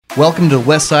Welcome to the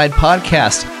West Side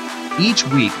Podcast. Each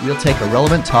week, we'll take a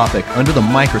relevant topic under the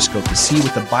microscope to see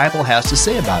what the Bible has to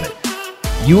say about it.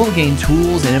 You will gain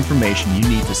tools and information you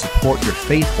need to support your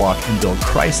faith walk and build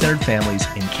Christ-centered families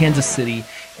in Kansas City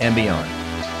and beyond.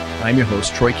 I'm your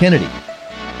host, Troy Kennedy.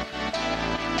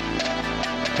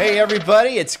 Hey,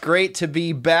 everybody. It's great to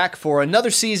be back for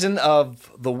another season of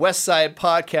the West Side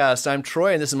Podcast. I'm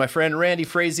Troy, and this is my friend Randy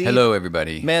Frazee. Hello,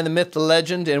 everybody. Man, the myth, the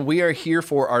legend, and we are here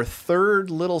for our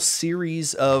third little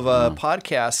series of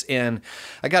podcasts, and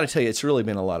I got to tell you, it's really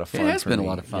been a lot of fun. It has been a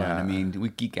lot of fun. Yeah. I mean, we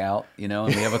geek out, and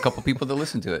we have a couple people that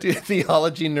listen to it.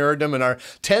 Theology nerddom, and our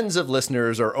tens of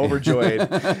listeners are overjoyed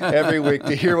every week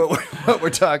to hear what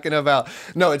we're talking about.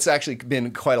 No, it's actually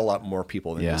been quite a lot more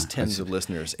people than just tens of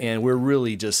listeners, and we're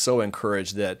really just so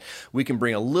encouraged that we can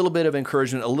bring a little bit of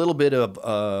encouragement, a little bit of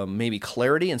maybe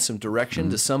clarity and some direction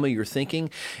to some of your thinking.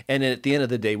 And at the end of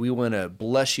the day, we want to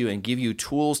bless you and give you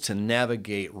tools to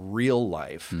navigate real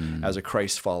life as a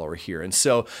Christ follower here. And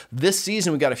so this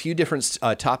season, we got a few different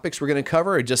topics we're going to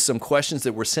cover, just some questions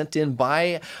that were sent in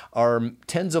by our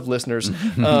tens of listeners.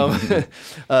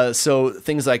 So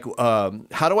things like,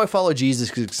 how do I follow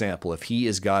Jesus' example if he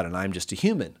is God and I'm just a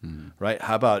human, right?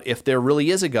 How about if there really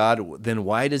is a God, then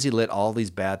why does he let all these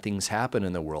bad things happen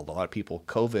in the world? A lot of people,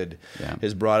 COVID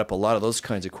has brought up a lot of those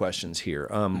kinds of questions here.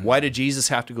 Why did Jesus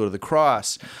have to go to the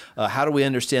cross? How do we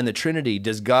understand the Trinity?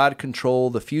 Does God control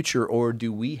the future, or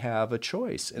do we have a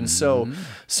choice? And so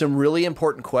some really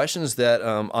important questions that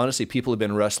honestly people have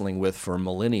been wrestling with for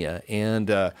millennia. And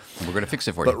we're going to fix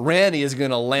it for you. But Randy is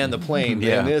going to land the plane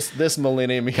in this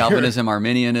millennium here. Calvinism,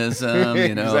 Arminianism,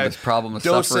 exactly. This problem of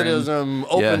Docetism,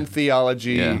 open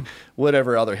theology,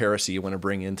 whatever other heresy you want to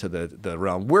bring into the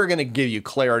realm. We're going to give you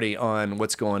clarity on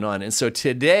what's going on. And so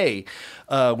today,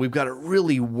 we've got a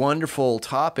really wonderful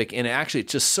topic, and actually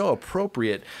it's just so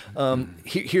appropriate.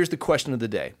 Here's the question of the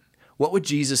day. What would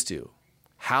Jesus do?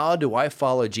 How do I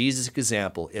follow Jesus'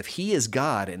 example if he is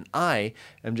God and I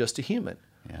am just a human?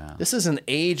 Yeah. This is an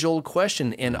age-old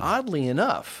question, and oddly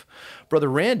enough, Brother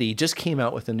Randy just came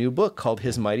out with a new book called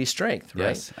His Mighty Strength, right?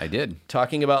 Yes, I did.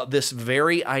 Talking about this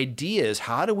very idea is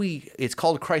it's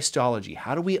called Christology.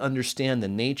 How do we understand the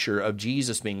nature of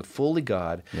Jesus being fully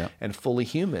God and fully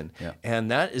human? Yeah.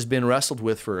 And that has been wrestled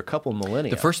with for a couple millennia.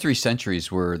 The first 3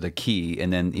 centuries were the key,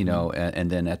 and then,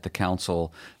 and then at the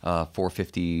Council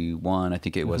 451, I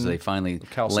think it was, they finally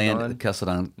landed,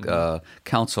 Chalcedon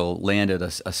Council landed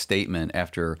a statement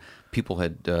after people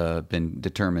had been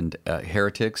determined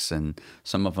heretics, and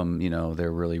some of them, they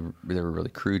were really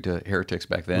crude to heretics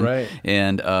back then, right?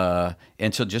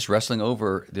 And so just wrestling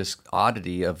over this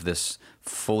oddity of this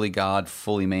fully God,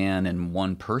 fully man, and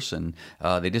one person,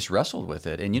 they just wrestled with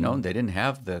it, and they didn't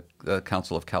have the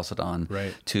Council of Chalcedon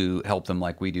to help them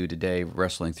like we do today,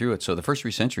 wrestling through it. So the first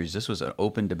 3 centuries, this was an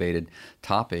open, debated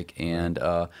topic, and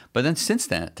but then since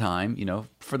that time,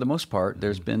 for the most part,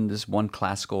 there's been this one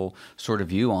classical sort of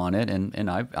view on it, and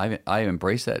I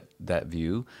embrace that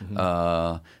view.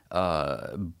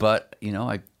 But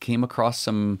I came across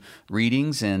some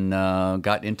readings and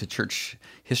got into church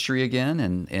history again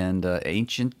and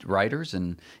ancient writers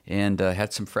and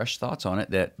had some fresh thoughts on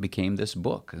it that became this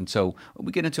book. And so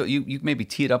we get into it. You maybe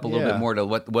tee it up a little bit more to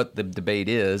what the debate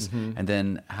is, and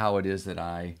then how it is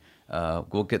that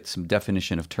we'll get some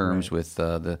definition of terms with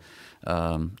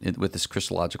with this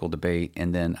Christological debate,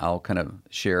 and then I'll kind of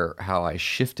share how I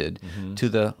shifted to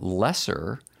the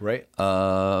lesser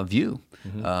view,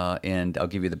 and I'll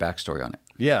give you the backstory on it.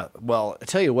 Yeah, well, I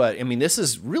tell you what, I mean, this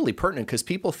is really pertinent because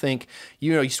people think,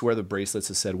 you used to wear the bracelets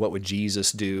that said, what would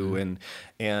Jesus do?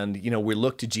 And we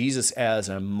look to Jesus as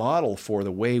a model for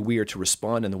the way we are to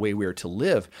respond and the way we are to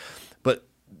live. But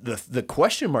the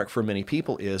question mark for many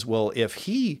people is, well, if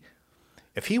he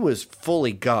was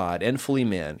fully God and fully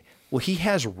man, well, he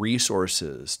has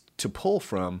resources to pull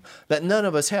from that none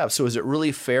of us have. So is it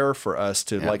really fair for us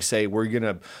to say we're going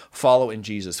to follow in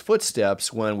Jesus'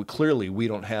 footsteps when clearly we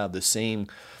don't have the same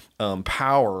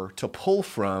power to pull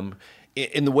from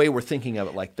in the way we're thinking of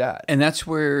it like that? And that's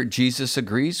where Jesus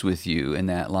agrees with you in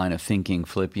that line of thinking.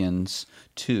 Philippians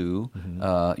 2,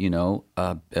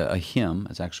 a hymn,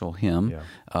 an actual hymn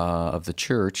of the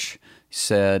church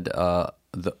said,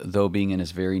 though being in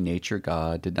his very nature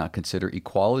God, did not consider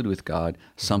equality with God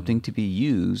something to be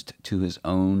used to his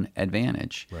own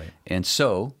advantage. Right. And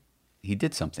so he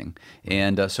did something.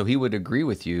 And so he would agree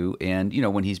with you. And,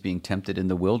 when he's being tempted in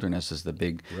the wilderness is the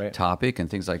big topic and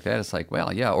things like that. It's like,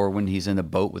 well, yeah. Or when he's in a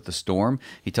boat with the storm,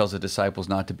 he tells the disciples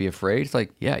not to be afraid. It's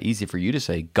like, yeah, easy for you to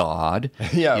say God,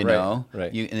 know.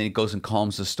 Right. And then he goes and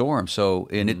calms the storm. So,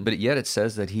 but yet it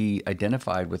says that he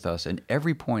identified with us in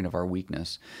every point of our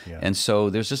weakness. Yeah. And so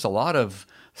there's just a lot of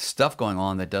stuff going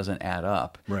on that doesn't add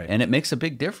up. Right. And it makes a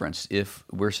big difference if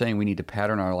we're saying we need to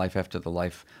pattern our life after the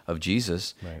life of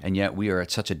Jesus, and yet we are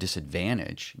at such a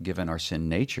disadvantage given our sin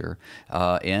nature,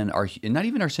 and not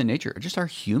even our sin nature, just our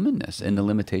humanness and the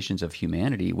limitations of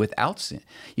humanity without sin.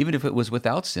 Even if it was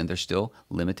without sin, there's still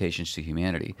limitations to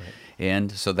humanity. Right.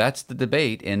 And so that's the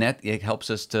debate, and that it helps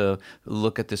us to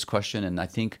look at this question. And I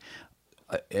think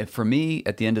for me,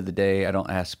 at the end of the day, I don't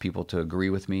ask people to agree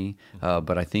with me,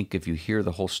 but I think if you hear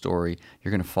the whole story,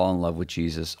 you're going to fall in love with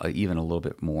Jesus even a little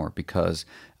bit more, because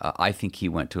I think he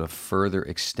went to a further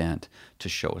extent to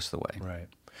show us the way. Right.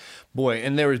 Boy,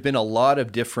 and there has been a lot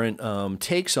of different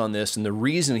takes on this, and the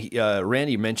reason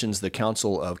Randy mentions the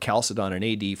Council of Chalcedon in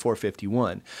AD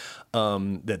 451,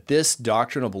 that this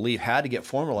doctrinal belief had to get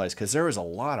formalized because there was a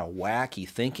lot of wacky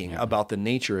thinking about the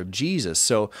nature of Jesus.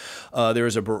 So there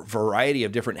was a variety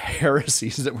of different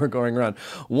heresies that were going around.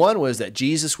 One was that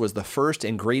Jesus was the first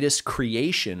and greatest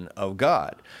creation of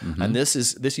God, and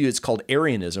this view is called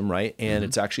Arianism, right? And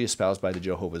it's actually espoused by the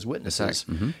Jehovah's Witnesses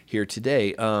here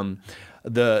today.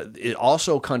 It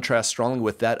also contrasts strongly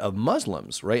with that of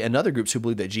Muslims, right? And other groups who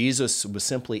believe that Jesus was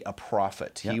simply a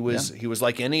prophet. He was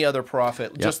like any other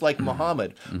prophet, just like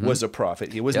Muhammad was a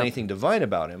prophet. He wasn't anything divine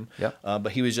about him,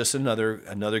 but he was just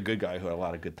another good guy who had a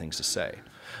lot of good things to say.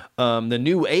 The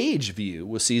New Age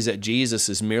view sees that Jesus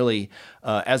is merely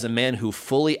as a man who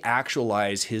fully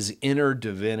actualized his inner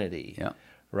divinity.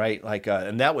 Right, like,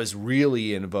 and that was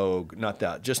really in vogue. Not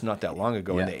that long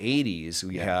ago. In the '80s,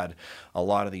 we had a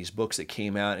lot of these books that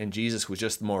came out, and Jesus was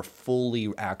just more fully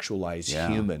actualized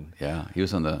human. Yeah, he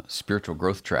was on the spiritual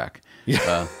growth track,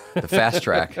 the fast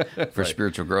track for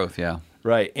spiritual growth. Yeah.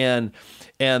 Right, and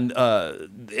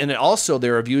also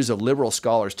there are views of liberal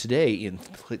scholars today in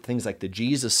things like the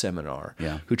Jesus Seminar,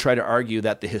 who try to argue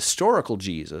that the historical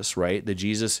Jesus, right, the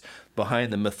Jesus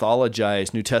behind the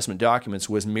mythologized New Testament documents,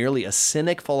 was merely a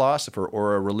cynic philosopher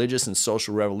or a religious and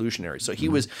social revolutionary. So he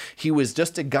was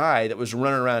just a guy that was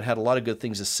running around, had a lot of good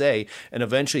things to say, and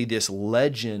eventually this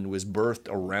legend was birthed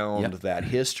around that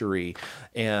history,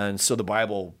 and so the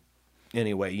Bible,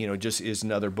 anyway, just is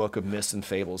another book of myths and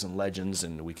fables and legends,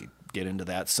 and we could get into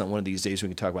that one of these days. We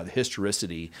can talk about the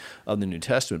historicity of the New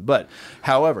Testament. But,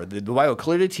 however, the Bible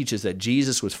clearly teaches that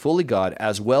Jesus was fully God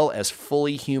as well as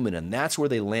fully human, and that's where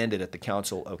they landed at the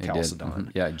Council of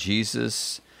Chalcedon. Yeah,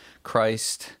 Jesus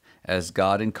Christ as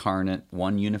God incarnate,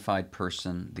 one unified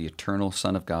person, the eternal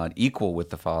Son of God, equal with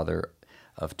the Father,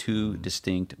 of two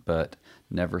distinct but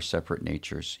never separate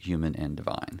natures, human and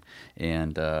divine.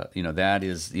 And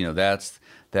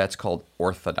that's called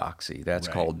orthodoxy. That's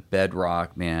called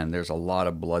bedrock. Man, there's a lot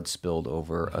of blood spilled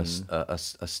over a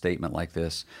statement like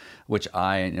this, which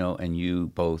I know and you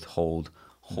both hold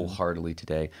wholeheartedly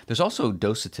today. There's also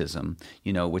Docetism,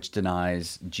 which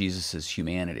denies Jesus's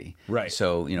humanity. Right.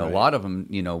 So, a lot of them,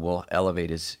 will elevate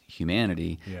his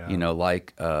humanity,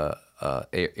 like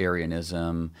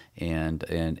Arianism and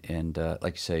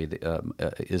like you say,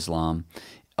 Islam.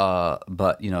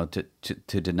 But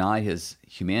to deny his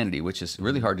humanity, which is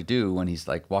really hard to do when he's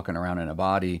like walking around in a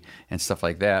body and stuff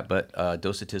like that. But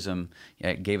Docetism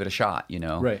gave it a shot,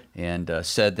 and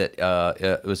said that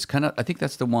it was kind of. I think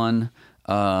that's the one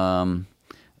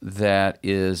that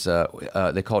is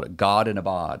they called it God in a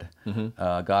bod.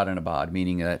 God in a bod,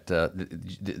 meaning that the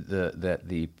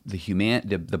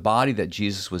body that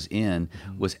Jesus was in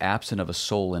was absent of a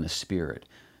soul and a spirit.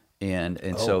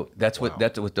 So that's what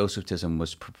Docetism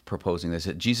was proposing. This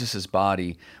that Jesus's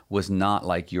body was not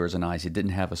like yours and I's. It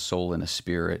didn't have a soul and a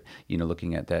spirit.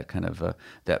 Looking at that kind of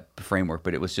that framework,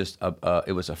 but it was just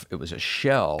it was a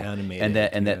shell, animated,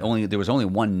 and that only there was only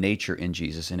one nature in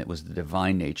Jesus, and it was the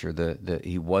divine nature.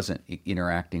 He wasn't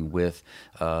interacting with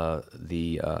with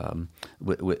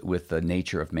the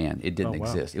nature of man. It didn't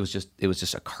exist. It was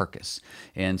just a carcass.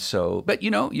 And so, but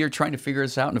you're trying to figure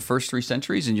this out in the first 3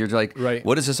 centuries, and you're like,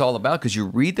 what is this all about? Because you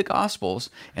read the Gospels,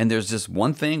 and there's this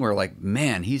one thing where like,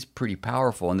 man, he's pretty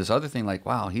powerful, and this other thing like,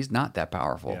 wow, he's not that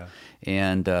powerful.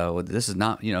 And this is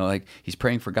not, like he's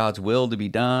praying for God's will to be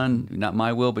done, not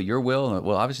my will but your will.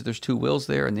 Well, obviously there's 2 wills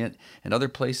there, and yet in other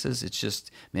places it's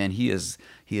just, man, he is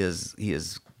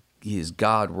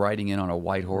God riding in on a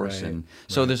white horse. And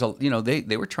so there's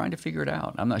they were trying to figure it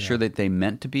out. I'm not sure that they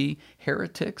meant to be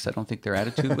heretics. I don't think their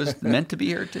attitude was meant to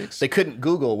be heretics. They couldn't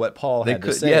Google what Paul had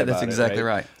to say about that's exactly it,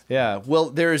 right. Yeah, well,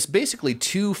 there's basically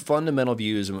 2 fundamental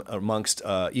views amongst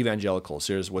evangelicals.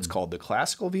 There's what's called the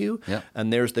classical view,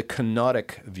 and there's the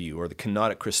kenotic view, or the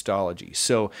kenotic Christology.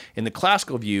 So in the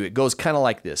classical view, it goes kind of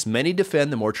like this. Many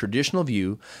defend the more traditional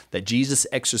view that Jesus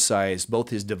exercised both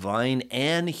his divine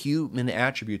and human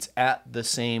attributes at the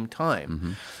same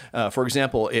time. For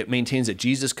example, it maintains that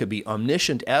Jesus could be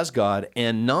omniscient as God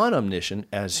and non-omniscient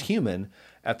as human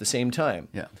at the same time.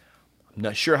 Yeah. I'm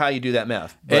not sure how you do that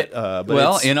math, but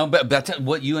but that's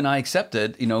what you and I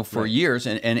accepted, for years,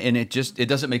 and it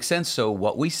doesn't make sense. So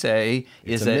what we say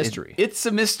is a mystery. It's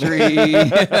a mystery.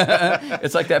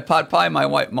 It's like that pot pie my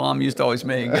white mom used to always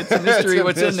make. It's a mystery.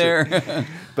 What's in there?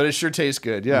 But it sure tastes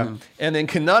good, yeah. And then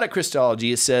canonic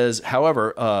Christology, it says,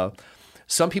 however,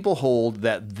 some people hold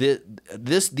that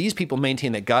these people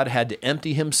maintain that God had to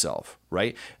empty himself,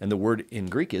 right? And the word in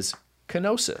Greek is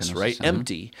Kenosis, right?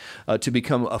 Empty, to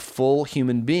become a full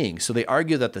human being. So they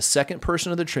argue that the second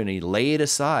person of the Trinity laid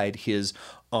aside his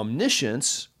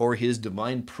omniscience or his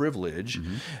divine privilege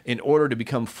in order to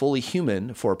become fully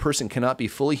human, for a person cannot be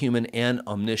fully human and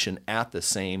omniscient at the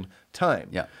same time.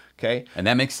 Yeah. Okay? And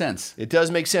that makes sense. It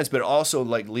does make sense, but it also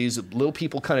leaves little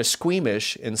people kind of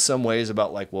squeamish in some ways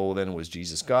about well, then was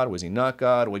Jesus God? Was he not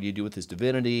God? What do you do with his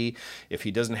divinity? If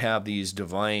he doesn't have these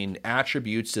divine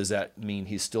attributes, does that mean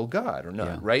he's still God or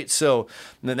not, right? So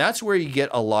then that's where you get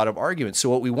a lot of arguments. So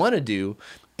what we want to do,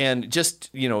 and just,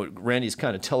 Randy's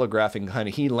kind of telegraphing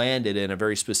he landed in a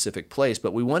very specific place,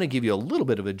 but we want to give you a little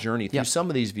bit of a journey through some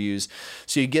of these views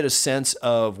so you get a sense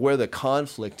of where the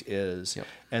conflict is.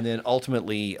 And then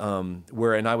ultimately,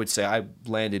 and I would say I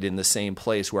landed in the same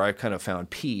place where I kind of found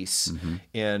peace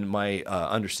in my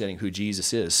understanding who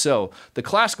Jesus is. So the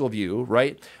classical view,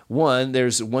 right?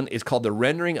 It's called the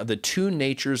rendering of the two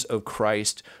natures of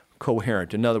Christ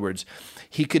coherent. In other words,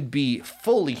 he could be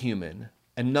fully human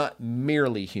and not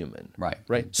merely human. Right.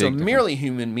 So merely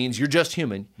human means you're just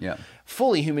human. Yeah.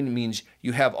 Fully human means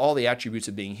you have all the attributes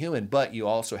of being human, but you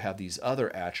also have these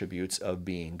other attributes of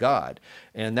being God.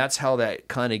 And that's how that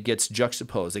kind of gets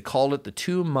juxtaposed. They called it the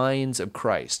two minds of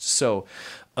Christ. So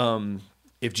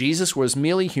if Jesus was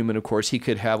merely human, of course, he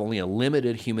could have only a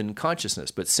limited human consciousness.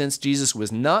 But since Jesus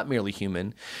was not merely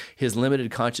human, his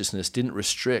limited consciousness didn't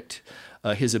restrict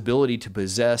his ability to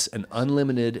possess an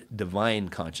unlimited divine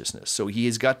consciousness. So he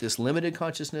has got this limited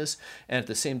consciousness and at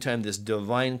the same time this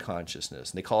divine consciousness.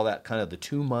 And they call that kind of the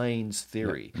two minds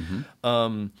theory.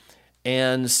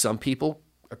 And some people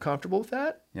are comfortable with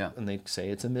that. And they say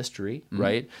it's a mystery,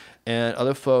 right? And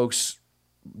other folks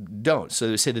don't. So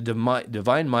they say the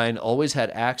divine mind always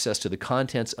had access to the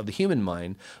contents of the human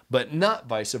mind, but not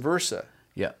vice versa.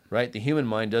 Right? The human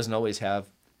mind doesn't always have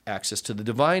access to the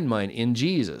divine mind in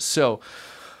Jesus. So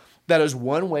that is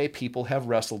one way people have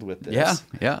wrestled with this.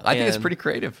 I think it's pretty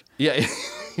creative. It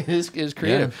is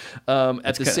creative.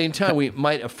 At the same time, we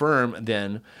might affirm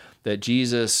then that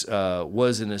Jesus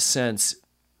was, in a sense,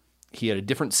 he had a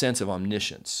different sense of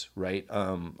omniscience, right?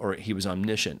 Or he was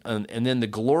omniscient. And then the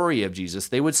glory of Jesus,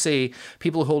 they would say,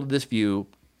 people who hold this view,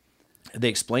 they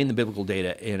explain the biblical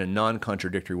data in a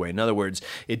non-contradictory way. In other words,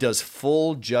 it does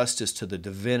full justice to the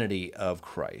divinity of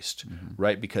Christ,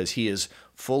 right? Because he is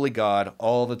fully God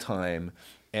all the time,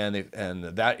 and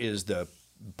that is the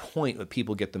point that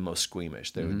people get the most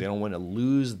squeamish. They don't want to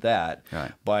lose that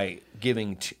by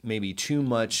giving maybe too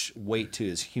much weight to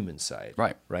his human side.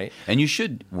 Right. And you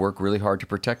should work really hard to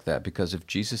protect that, because if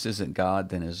Jesus isn't God,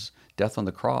 then his death on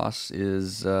the cross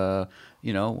is was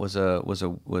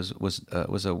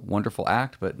a wonderful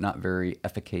act, but not very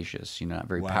efficacious. Not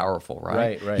very powerful.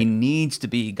 Right. He needs to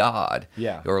be God.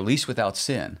 Or at least without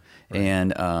sin.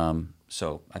 And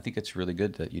so I think it's really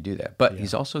good that you do that. But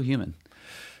he's also human.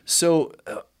 So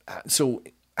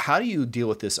how do you deal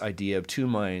with this idea of two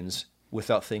minds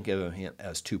without thinking of him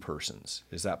as two persons?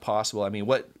 Is that possible? I mean,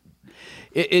 what?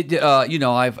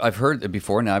 I've heard it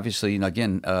before, and obviously,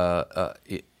 again, I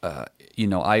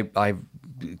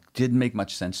didn't make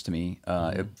much sense to me.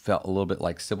 It felt a little bit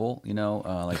like Sybil,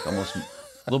 like almost a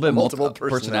little bit multiple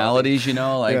personalities, who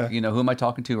am I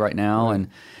talking to right now?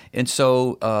 And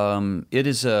so it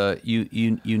is a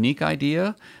unique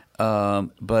idea.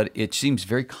 But it seems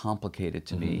very complicated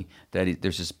to me that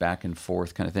there's this back and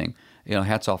forth kind of thing.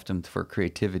 Hats off to them for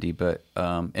creativity, but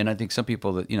and I think some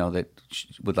people that that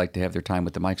would like to have their time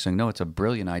with the mic saying, no, it's a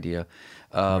brilliant idea,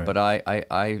 but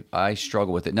I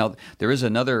struggle with it. Now there is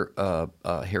another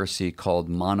heresy called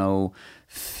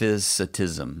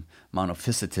monophysitism,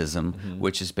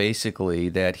 which is basically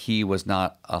that he was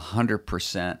not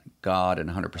 100% God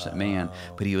and 100% man,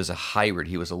 but he was a hybrid.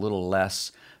 He was a little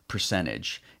less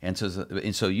percentage, and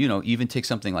so even take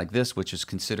something like this, which is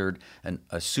considered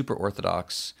a super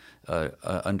orthodox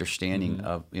understanding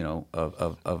of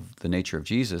the nature of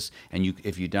Jesus, and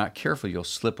if you're not careful, you'll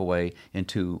slip away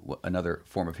into another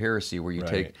form of heresy where you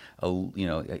take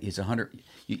he's 100.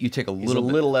 You take a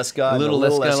little less God, a little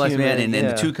less God, less man, and then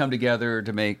the two come together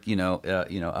to make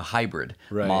a hybrid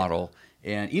model.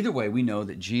 And either way, we know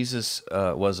that Jesus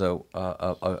was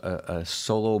a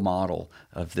solo model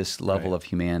of this level of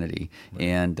humanity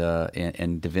and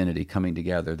divinity coming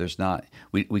together. There's not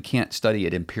we can't study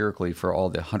it empirically for all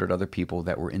the 100 other people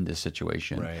that were in this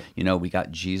situation. Right. You know, we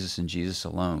got Jesus and Jesus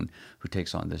alone who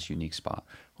takes on this unique spot.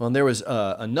 Well, and there was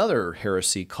another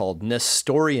heresy called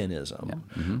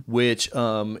Nestorianism, which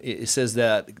it says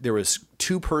that there was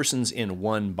two persons in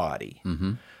one body.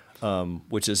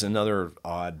 Which is another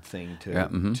odd thing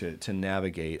to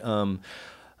navigate.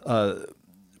 Those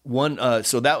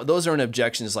are an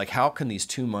objection. Is like, how can these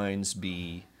two minds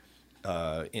be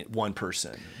in one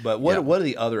person? But what are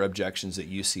the other objections that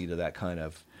you see to that kind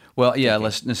of? Well, yeah,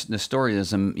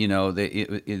 Nestorianism, you know,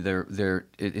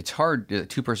 it's hard.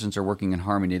 Two persons are working in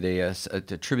harmony. They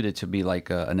attribute it to be like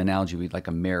an analogy, like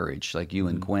a marriage, like you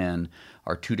and Gwen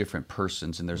are two different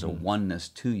persons, and there's a oneness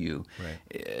to you. Right.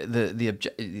 The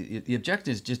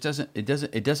objection is just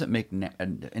doesn't make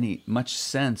any much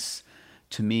sense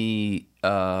to me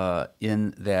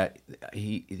in that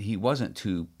he wasn't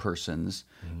two persons,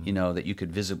 you know, that you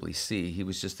could visibly see. He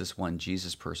was just this one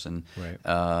Jesus person,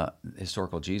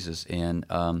 historical Jesus, and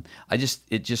I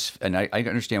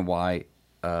understand why.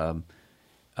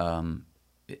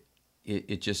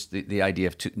 It just the idea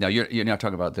of now you're not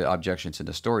talking about the objections to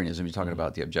Nestorianism. You're talking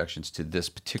about the objections to this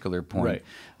particular point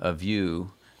of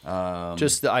view.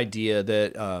 Just the idea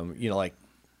that like,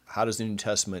 how does the New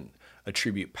Testament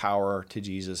attribute power to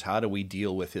Jesus? How do we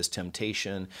deal with his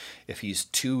temptation if he's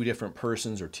two different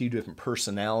persons or two different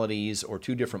personalities or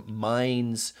two different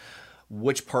minds?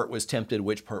 Which part was tempted,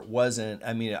 which part wasn't?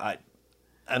 I mean, I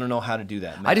don't know how to do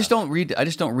that math. I just don't read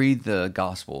the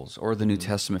Gospels or the New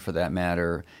Testament for that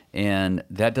matter, and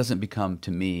that doesn't become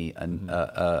to me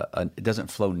it doesn't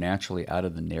flow naturally out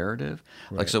of the narrative.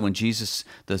 Right. Like, so when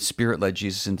the Spirit led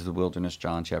Jesus into the wilderness,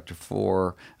 John chapter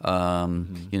 4,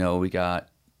 you know, we got,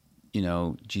 you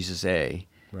know, Jesus A.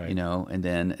 Right. You know, and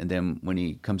then when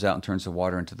he comes out and turns the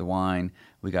water into the wine,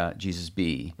 we got Jesus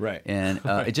B. Right. And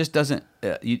it just doesn't.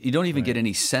 You don't even get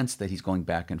any sense that he's going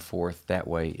back and forth that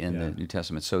way in the New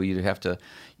Testament. So you have to,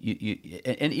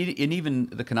 and even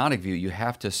the canonic view, you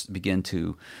have to begin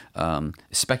to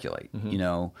speculate. You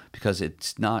know, because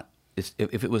it's not.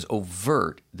 If it was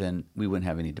overt, then we wouldn't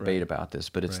have any debate about this.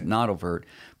 But it's not overt.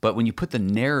 But when you put the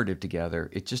narrative together,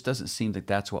 it just doesn't seem that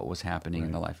that's what was happening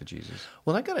in the life of Jesus.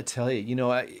 Well, I got to tell you, you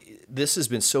know, this has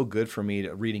been so good for me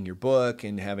reading your book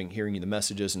and hearing the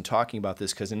messages and talking about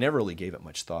this, because I never really gave it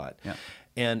much thought. Yeah.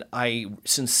 And I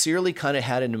sincerely kind of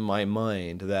had it in my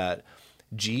mind that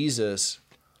Jesus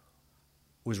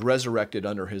was resurrected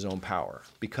under his own power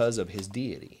because of his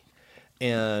deity.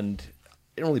 And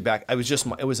it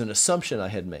was an assumption I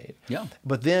had made. Yeah.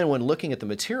 But then when looking at the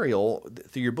material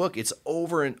through your book, it's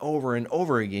over and over and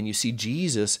over again. You see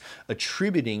Jesus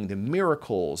attributing the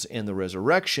miracles and the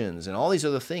resurrections and all these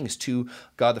other things to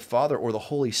God the Father or the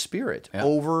Holy Spirit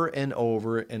over and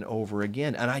over and over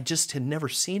again. And I just had never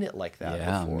seen it like that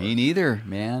before. Me neither,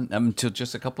 man. Until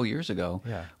just a couple years ago,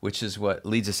 which is what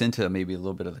leads us into maybe a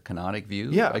little bit of the canonic view.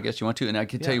 Yeah. I guess you want to, and I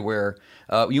can tell you where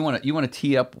you want to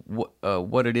tee up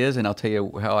what it is, and I'll tell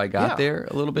you how I got there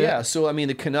a little bit. Yeah, so I mean,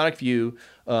 the canonic view,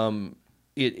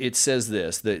 it says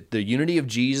this, that the unity of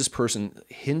Jesus' person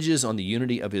hinges on the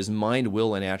unity of his mind,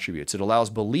 will, and attributes. It allows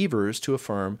believers to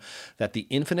affirm that the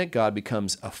infinite God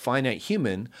becomes a finite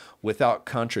human without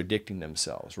contradicting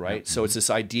themselves, right? So it's this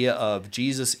idea of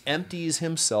Jesus empties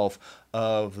himself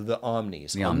of the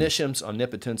omnis, omniscience,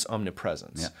 omnipotence,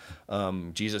 omnipresence.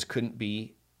 Jesus couldn't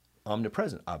be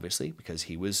omnipresent, obviously, because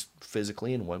he was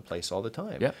physically in one place all the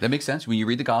time. Yeah, that makes sense. When you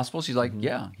read the Gospels, he's like,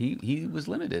 he was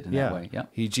limited in that way. Yeah,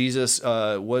 Jesus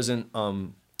wasn't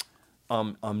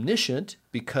omniscient,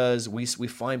 because we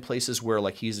find places where,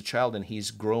 like, he's a child and he's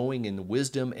growing in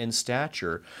wisdom and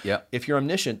stature. Yeah. If you're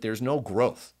omniscient, there's no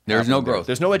growth. There's no growth.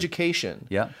 There's no education.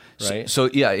 Yeah. Right. So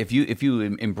if you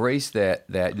embrace that,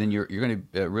 then you're going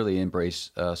to really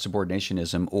embrace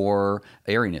subordinationism or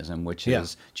Arianism, which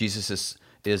is Jesus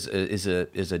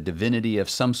is a divinity of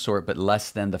some sort, but less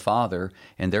than the Father,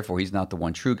 and therefore he's not the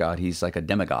one true God. He's like a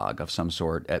demagogue of some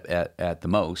sort at the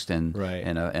most, and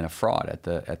a fraud at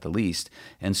the least.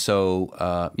 And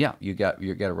so you got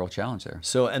a real challenge there.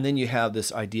 So, and then you have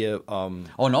this idea. And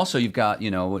also you've got,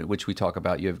 which we talk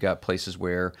about. You've got places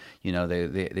where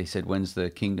they said, when's the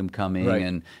kingdom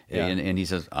coming, and he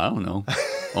says, I don't know.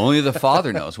 Only the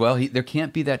Father knows. Well, there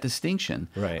can't be that distinction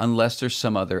unless there's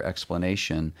some other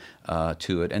explanation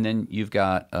to it. And then you've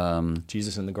got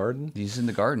Jesus in the garden. Jesus in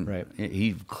the garden. Right.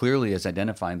 He clearly is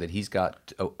identifying that he's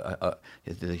got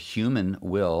the human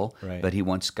will, but he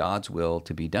wants God's will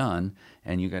to be done.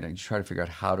 And you got to try to figure out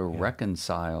how to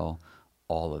reconcile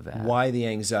all of that. Why the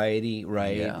anxiety,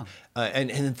 right? Yeah. And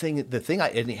the thing I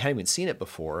hadn't even seen it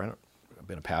before. I've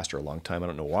been a pastor a long time. I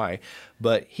don't know why,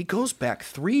 but he goes back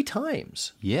 3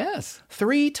 times. Yes.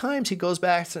 3 times he goes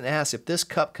back and asks if this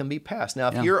cup can be passed. Now,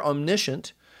 if you're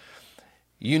omniscient,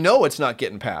 you know it's not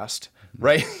getting passed,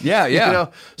 right? Yeah, yeah.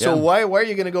 So why are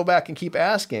you going to go back and keep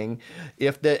asking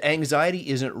if the anxiety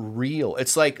isn't real?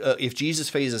 It's like if Jesus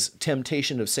faces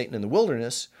temptation of Satan in the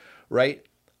wilderness, right?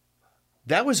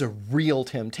 That was a real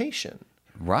temptation.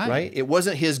 Right? It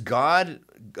wasn't his God,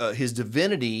 his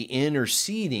divinity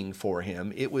interceding for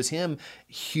him. It was him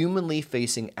humanly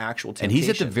facing actual temptation. And he's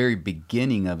at the very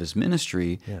beginning of his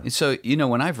ministry. Yeah. And so,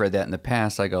 when I've read that in the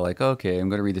past, I go like, okay, I'm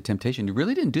going to read the temptation. It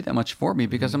really didn't do that much for me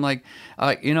because I'm like,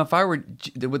 if I were,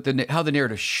 with how the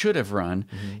narrative should have run,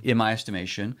 in my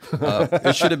estimation,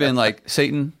 it should have been like,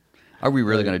 Satan, are we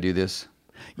really going to do this?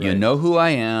 Right. You know who I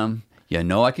am. You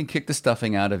know I can kick the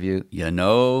stuffing out of you. You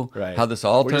know how this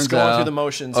all turns out. We're just going through the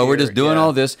motions we're just doing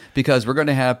all this because we're going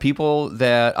to have people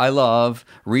that I love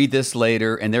read this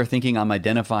later, and they're thinking I'm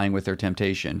identifying with their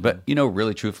temptation. But,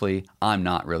 really, truthfully, I'm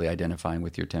not really identifying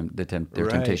with their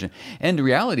temptation. And the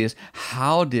reality is,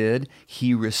 how did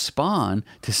he respond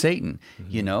to Satan?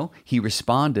 He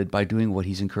responded by doing what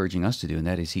he's encouraging us to do, and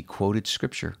that is he quoted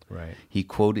Scripture. Right.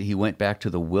 He went back to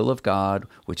the will of God,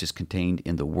 which is contained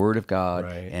in the Word of God,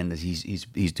 and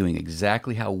he's doing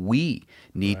exactly how we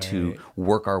need to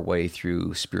work our way through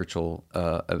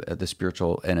the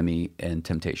spiritual enemy and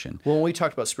temptation. Well, when we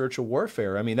talked about spiritual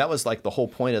warfare, I mean, that was like the whole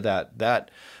point of that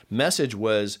message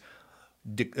was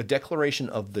a declaration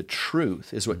of the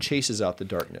truth is what chases out the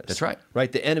darkness. That's right.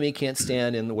 Right? The enemy can't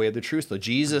stand in the way of the truth. So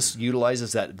Jesus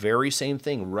utilizes that very same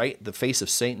thing, right? The face of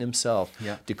Satan himself,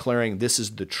 declaring this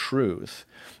is the truth.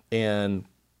 And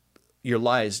your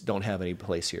lies don't have any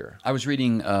place here. I was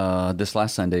reading this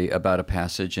last Sunday about a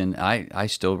passage, and I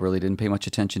still really didn't pay much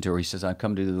attention to it. He says, I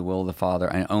come to do the will of the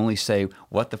Father. I only say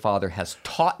what the Father has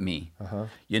taught me.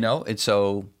 And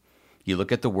so you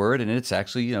look at the word, and it's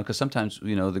actually, because sometimes,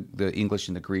 the English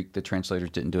and the Greek, the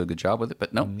translators didn't do a good job with it.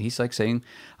 But no, he's like saying,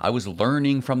 I was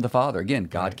learning from the Father. Again,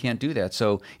 God can't do that.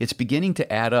 So it's beginning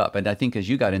to add up. And I think as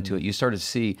you got into it, you started to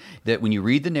see that when you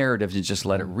read the narratives and just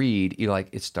let it read, you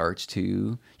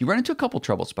run into a couple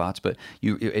trouble spots, but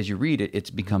as you read it,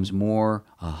 it becomes more,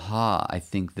 I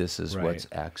think this is what's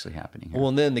actually happening here. Well,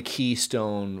 and then the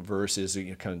keystone verse is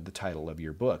kind of the title of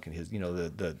your book. And his,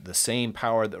 the same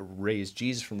power that raised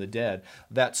Jesus from the dead,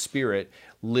 that Spirit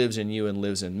lives in you and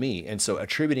lives in me. And so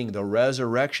attributing the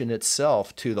resurrection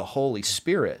itself to the Holy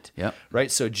Spirit, right?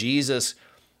 So Jesus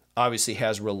obviously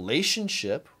has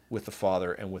relationship with the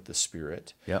Father and with the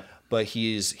Spirit, but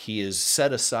he is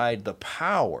set aside the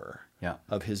power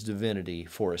of his divinity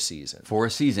for a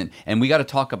season. And we got to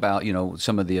talk about,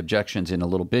 some of the objections in a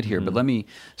little bit here, but let me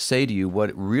say to you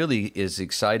what really is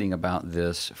exciting about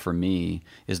this for me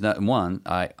is not, one,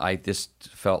 I just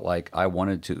felt like I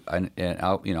wanted to, and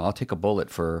I'll take a bullet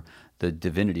for the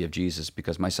divinity of Jesus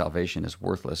because my salvation is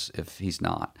worthless if he's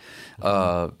not.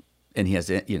 And he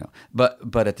has,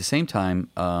 but at the same time,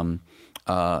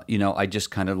 I just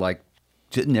kind of like,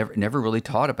 never really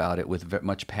taught about it with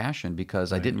much passion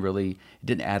because it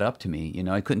didn't add up to me.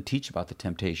 I couldn't teach about the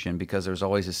temptation because there's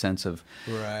always a sense of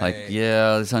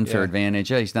this unfair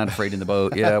advantage. Yeah, he's not afraid in the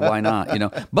boat. Yeah, why not?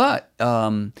 But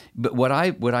what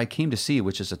I came to see,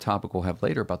 which is a topic we'll have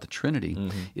later about the Trinity,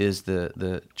 is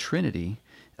the Trinity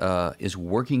is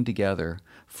working together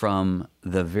from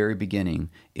the very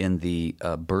beginning in the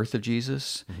birth of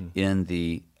Jesus, in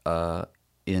the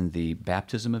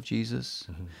baptism of Jesus,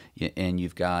 and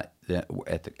you've got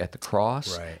at the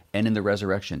cross, and in the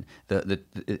resurrection.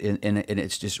 And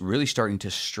it's just really starting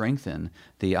to strengthen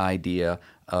the idea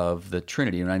of the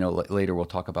Trinity. And I know later we'll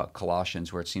talk about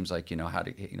Colossians, where it seems like how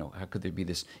could there be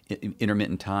this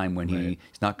intermittent time when he's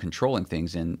not controlling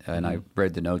things? And I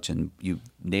read the notes, and you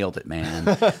nailed it, man.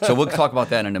 So we'll talk about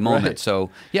that in a moment.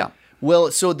 So yeah.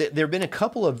 Well, so there have been a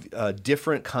couple of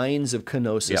different kinds of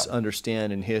kenosis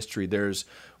understand in history.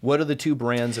 What are the 2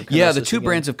 brands of kenosis? Yeah, the 2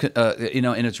 brands of,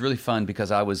 and it's really fun because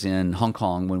I was in Hong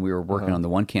Kong when we were working on the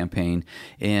one campaign,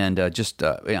 and I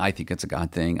think it's a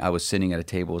God thing. I was sitting at a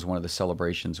table. It was one of the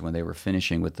celebrations when they were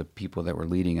finishing with the people that were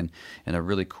leading, and a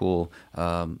really cool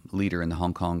leader in the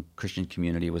Hong Kong Christian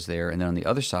community was there. And then on the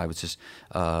other side was this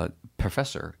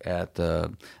professor at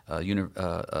the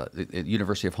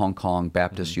University of Hong Kong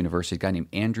Baptist University, a guy named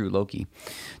Andrew Loki,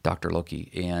 Dr.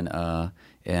 Loki,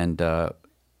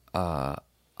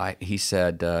 he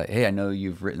said, hey, I know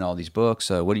you've written all these books.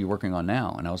 What are you working on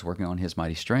now? And I was working on His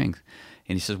Mighty Strength.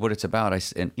 And he says, what it's about.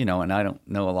 And I don't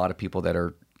know a lot of people that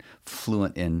are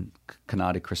fluent in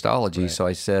kenotic Christology. So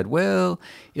I said, well,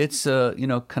 it's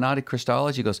kenotic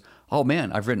Christology. He goes, oh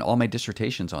man, I've written all my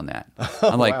dissertations on that.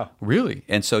 I'm like, wow. Really?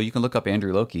 And so you can look up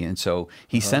Andrew Loki. And so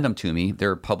he sent them to me.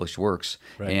 They're published works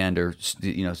and are,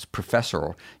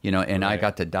 professorial, and I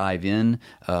got to dive in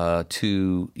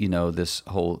to, this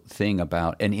whole thing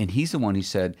about, and he's the one who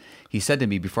said to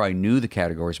me before I knew the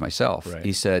categories myself,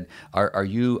 he said, are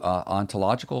you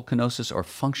ontological kenosis or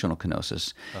functional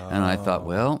kenosis? And I thought,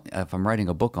 well, if I'm writing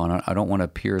a book on it, I don't want to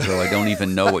appear as though I don't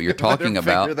even know what you're talking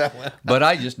about. But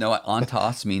I just know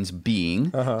ontos means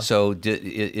being. So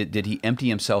did he empty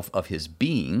himself of his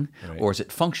being, or is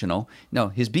it functional? No,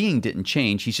 his being didn't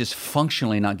change. He's just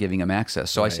functionally not giving him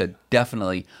access. So I said,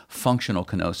 definitely functional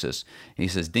kenosis. And he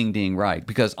says, ding, ding, right.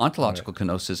 Because ontological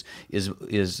kenosis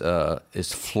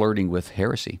is flirting with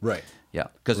heresy. Right. Yeah,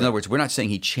 because in other words, we're not saying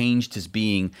he changed his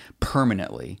being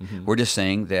permanently. We're just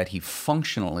saying that he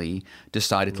functionally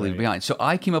decided to leave it behind. So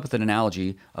I came up with an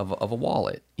analogy of a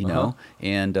wallet,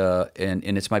 and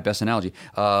it's my best analogy.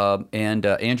 And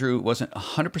Andrew wasn't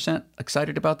 100%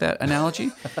 excited about that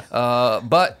analogy,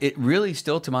 but it really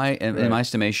still, in my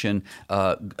estimation,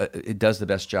 it does the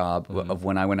best job of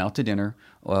when I went out to dinner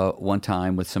one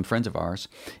time with some friends of ours,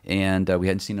 and we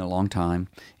hadn't seen in a long time,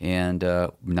 and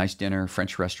nice dinner,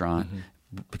 French restaurant,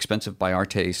 expensive by our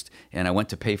taste, and I went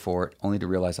to pay for it, only to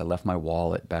realize I left my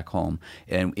wallet back home.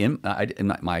 And in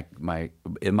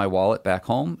my wallet back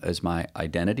home is my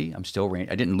identity. I'm still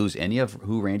Randy. I didn't lose any of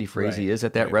who Randy Frazee is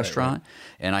at that restaurant.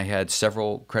 And I had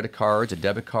several credit cards, a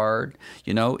debit card,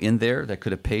 in there that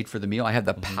could have paid for the meal. I had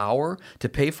the power to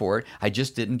pay for it. I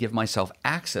just didn't give myself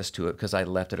access to it because I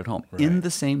left it at home. In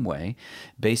the same way,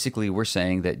 basically, we're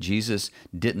saying that Jesus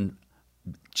didn't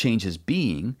change his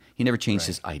being. He never changed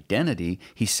his identity.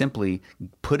 He simply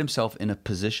put himself in a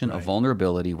position of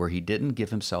vulnerability where he didn't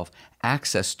give himself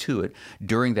access to it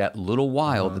during that little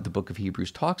while that the book of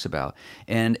Hebrews talks about.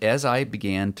 And as I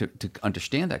began to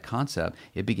understand that concept,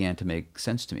 it began to make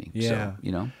sense to me. Yeah.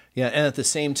 So, Yeah, and at the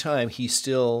same time, he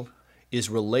still is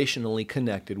relationally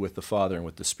connected with the Father and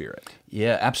with the Spirit.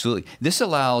 Yeah, absolutely. This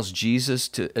allows Jesus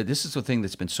to, this is the thing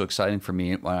that's been so exciting for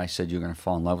me when I said you're going to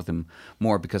fall in love with him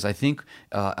more, because I think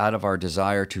out of our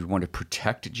desire to want to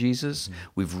protect Jesus,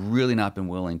 we've really not been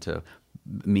willing to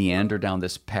meander down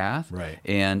this path,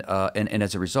 and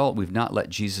as a result, we've not let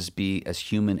Jesus be as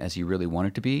human as he really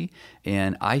wanted to be.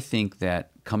 And I think that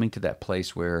coming to that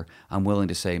place where I'm willing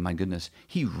to say, my goodness,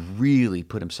 he really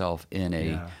put himself in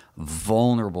a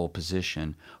vulnerable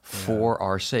position for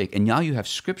our sake. And now you have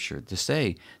scripture to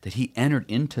say that he entered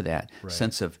into that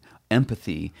sense of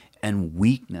empathy and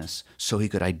weakness so he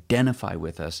could identify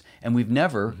with us. And we've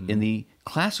never, in the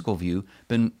classical view,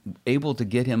 been able to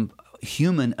get him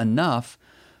human enough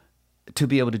to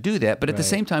be able to do that, but at the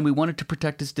same time, we wanted to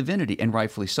protect his divinity, and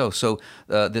rightfully so. So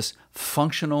this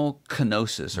functional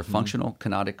kenosis or functional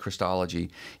kenotic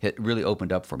Christology, it really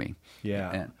opened up for me.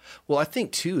 Yeah. Well, I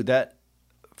think too that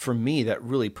for me that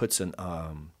really puts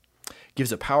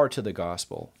gives a power to the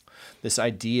gospel. This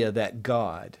idea that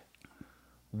God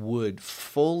would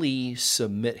fully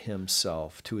submit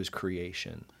himself to his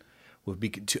creation, would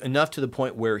be enough to the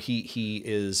point where he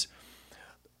is.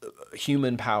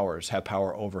 Human powers have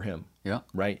power over him. Yeah.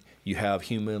 Right? You have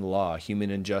human law,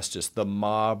 human injustice, the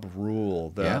mob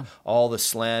rule, all the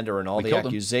slander and all the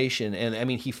accusation. And I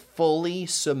mean, he fully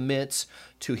submits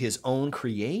to his own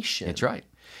creation. That's right.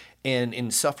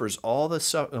 And suffers all the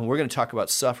suffering. And we're going to talk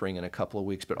about suffering in a couple of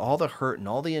weeks, but all the hurt and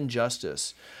all the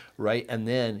injustice, right? And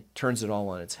then turns it all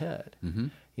on its head.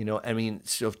 I mean,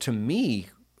 so to me,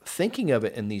 thinking of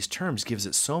it in these terms gives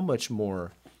it so much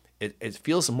more. It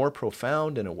feels more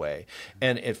profound in a way,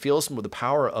 and it feels more the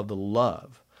power of the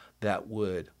love that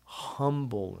would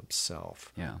humble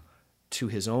himself to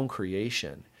his own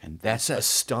creation. And that's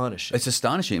astonishing. It's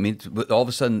astonishing. I mean, all of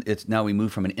a sudden, now we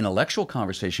move from an intellectual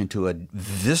conversation to a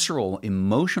visceral,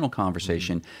 emotional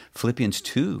conversation. Philippians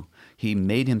 2, he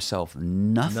made himself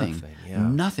nothing.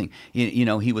 Nothing.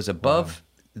 He was above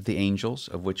the angels,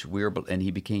 of which and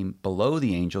he became below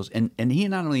the angels, and he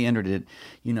not only entered it,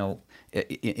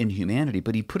 in humanity,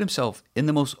 but he put himself in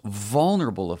the most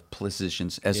vulnerable of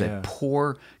positions as a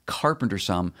poor carpenter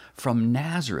son from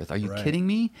Nazareth. Are you kidding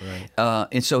me?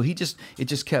 And so it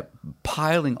just kept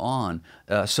piling on,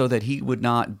 so that he would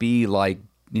not be like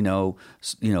Elon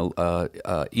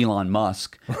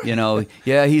Musk.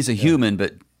 He's a human,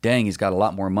 but dang, he's got a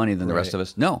lot more money than the rest of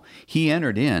us. No, he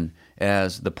entered in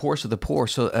as the poorest of the poor,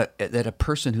 so that a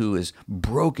person who is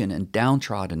broken and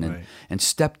downtrodden and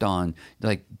stepped on,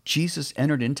 like Jesus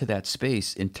entered into that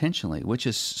space intentionally, which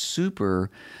is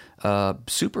super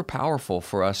super powerful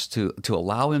for us to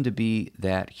allow him to be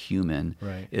that human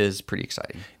is pretty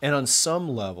exciting. And on some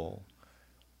level,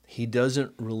 he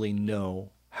doesn't really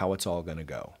know how it's all going to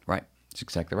go. Right. That's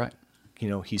exactly right.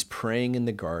 He's praying in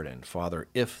the garden, Father,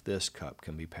 if this cup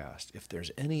can be passed, if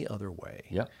there's any other way.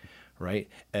 Yep. Right?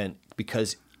 And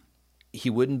because he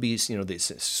wouldn't be,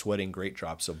 sweating great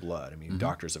drops of blood. I mean,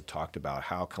 doctors have talked about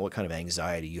what kind of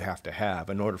anxiety you have to have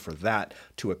in order for that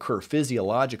to occur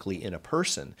physiologically in a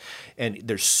person. And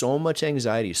there's so much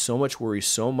anxiety, so much worry,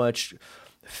 so much,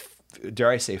 dare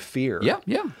I say, fear. Yeah.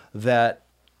 That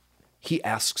he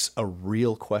asks a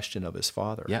real question of his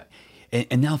Father. Yeah.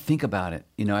 And now think about it.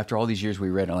 After all these years we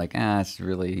read it, like, it's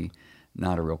really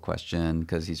not a real question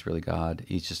because he's really God.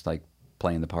 He's just like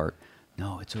playing the part.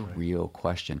 No, it's a real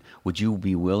question. Would you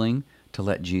be willing to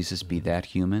let Jesus be that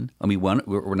human? I mean, we're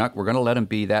going to let him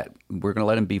be that. We're going to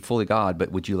let him be fully God, but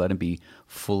would you let him be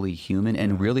fully human?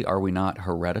 And really, are we not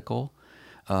heretical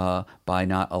by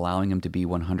not allowing him to be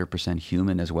 100%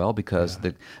 human as well? Because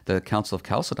the Council of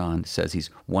Chalcedon says he's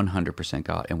 100%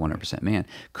 God and 100% man.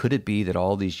 Could it be that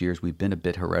all these years we've been a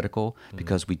bit heretical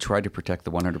because we tried to protect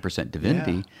the 100%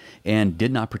 divinity and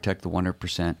did not protect the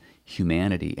 100%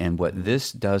 humanity? And what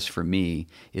this does for me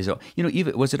is,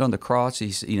 even was it on the cross?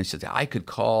 He said, I could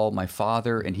call my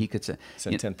Father, and he could send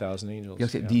 10,000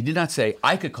 angels. He did not say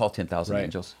I could call 10,000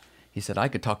 angels. He said I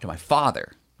could talk to my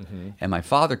Father. And my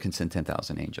Father can send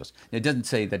 10,000 angels. It doesn't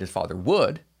say that his Father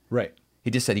would. Right.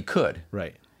 He just said he could.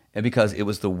 Right. And because it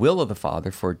was the will of the Father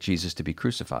for Jesus to be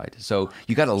crucified. So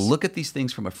you got to look at these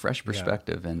things from a fresh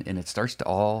perspective, and it starts to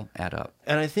all add up.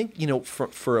 And I think,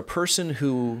 for a person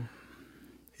who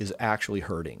is actually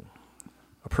hurting,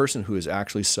 a person who is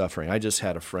actually suffering. I just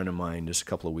had a friend of mine just a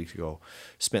couple of weeks ago,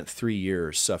 spent 3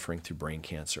 years suffering through brain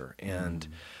cancer. And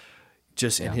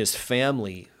and his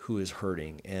family who is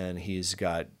hurting, and he's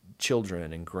got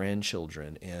children and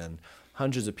grandchildren and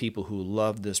hundreds of people who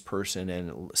love this person,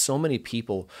 and so many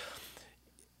people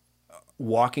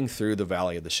walking through the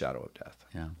valley of the shadow of death.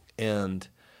 Yeah. And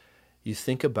you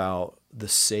think about the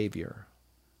Savior,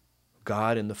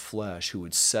 God in the flesh, who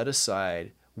would set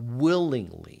aside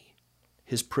willingly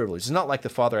his privilege. It's not like the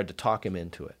Father had to talk him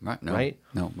into it. Right?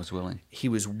 No, was willing. He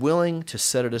was willing to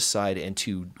set it aside and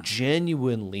to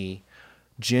genuinely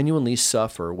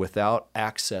suffer without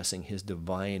accessing his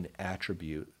divine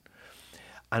attribute.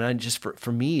 And I just,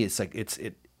 for me, it's like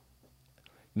it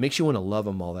makes you want to love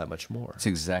him all that much more. It's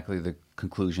exactly the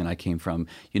conclusion I came from.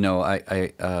 Maybe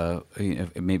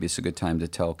it's a good time to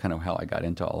tell kind of how I got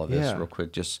into all of this real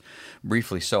quick, just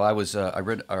briefly. So I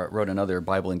wrote another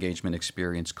Bible engagement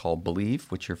experience called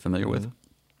Believe, which you're familiar with.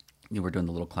 We're doing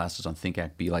the little classes on Think,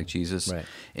 Act, Be Like Jesus. Right.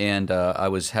 And I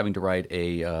was having to write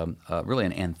really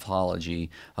an anthology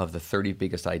of the 30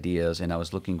 biggest ideas, and I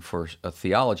was looking for a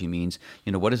theology means,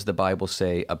 what does the Bible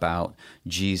say about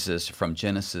Jesus from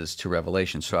Genesis to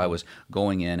Revelation? So I was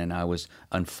going in and I was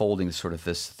unfolding sort of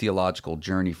this theological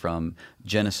journey from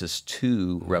Genesis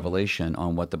to Revelation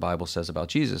on what the Bible says about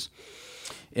Jesus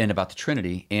and about the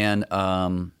Trinity. And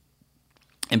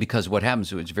because what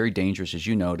happens, it's very dangerous, as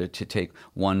you know, to take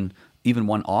even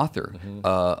one author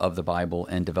of the Bible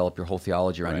and develop your whole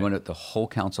theology around. Right. You want the whole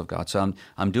counsel of God. So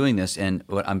I'm doing this,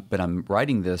 but I'm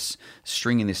writing this,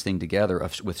 stringing this thing together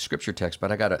with scripture text.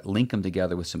 But I got to link them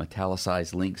together with some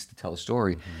italicized links to tell a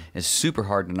story. It's super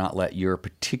hard to not let your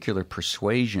particular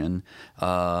persuasion,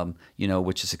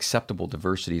 which is acceptable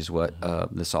diversity, is what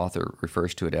this author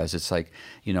refers to it as. It's like,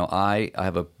 I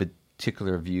have a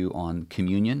particular view on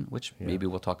communion, which maybe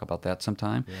we'll talk about that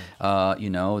sometime.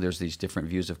 There's these different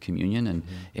views of communion,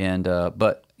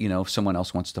 but if someone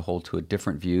else wants to hold to a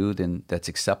different view, then that's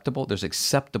acceptable. There's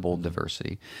acceptable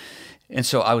diversity. And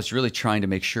so I was really trying to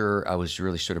make sure I was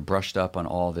really sort of brushed up on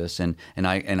all this, and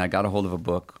I got a hold of a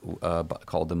book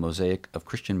called The Mosaic of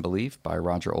Christian Belief by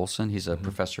Roger Olson. He's a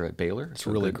professor at Baylor. It's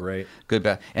really great.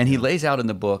 And he lays out in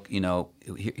the book,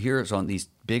 here's on these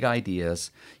big ideas.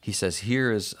 He says,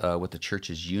 here is what the church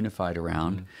is unified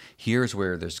around. Here's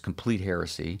where there's complete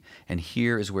heresy, and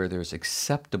here is where there's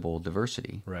acceptable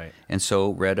diversity. Right. And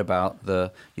so read about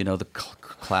the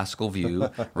classical view,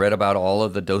 read about all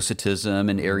of the Docetism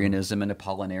and Arianism and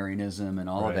Apollinarianism and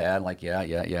all of that, like,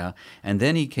 yeah. And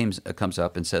then he comes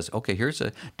up and says, okay, here's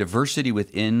a diversity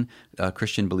within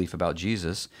Christian belief about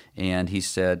Jesus. And he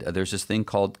said, there's this thing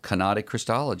called kenotic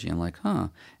Christology. I'm like,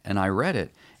 And I read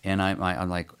it. And I'm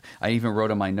like, I even wrote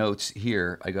on my notes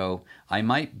here, I go, I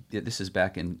might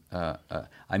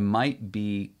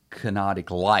be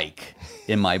kenotic-like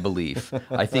in my belief.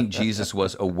 I think Jesus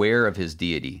was aware of his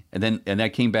deity. And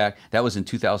that came back, that was in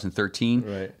 2013.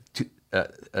 Right.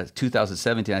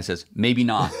 2017, I says, maybe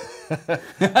not.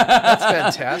 That's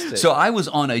fantastic. So I was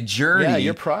on a journey. Yeah,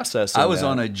 you're processing I was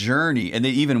on a journey. And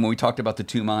then even when we talked about the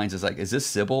two minds, it's like, is this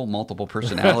Sybil, multiple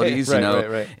personalities?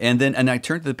 Right. And I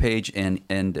turned to the page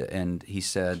and he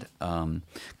said,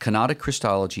 Kenotic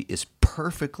Christology is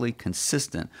perfectly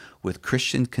consistent with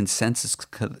Christian consensus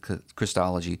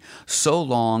Christology, so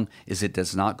long as it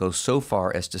does not go so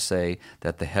far as to say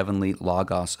that the heavenly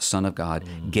Logos, Son of God,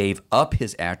 gave up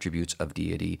his attributes of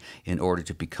deity in order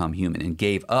to become human. And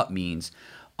gave up means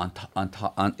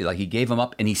like he gave them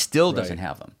up and he still doesn't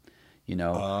have them.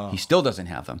 He still doesn't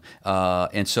have them.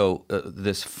 And so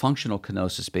this functional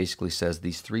kenosis basically says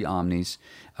these three omnis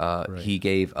he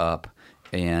gave up,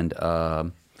 and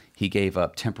he gave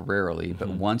up temporarily, but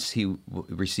once he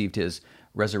received his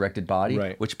resurrected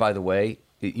body, which, by the way,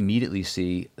 you immediately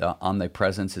see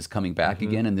omnipresence is coming back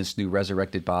again in this new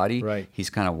resurrected body. Right. He's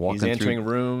kind of walking He's entering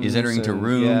rooms. He's entering into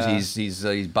rooms. Yeah.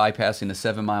 He's bypassing the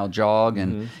 7-mile jog,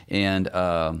 and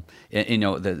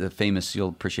the famous, you'll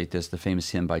appreciate this, the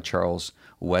famous hymn by Charles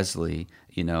Wesley.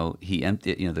 He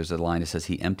emptied. There's a line that says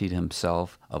he emptied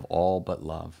himself of all but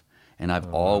love. And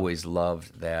I've always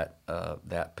loved that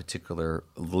particular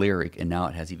lyric, and now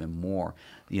it has even more.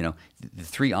 The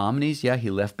three omnis, he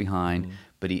left behind,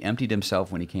 but he emptied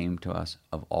himself when he came to us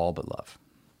of all but love.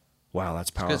 Wow,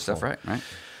 that's powerful. It's good stuff, right?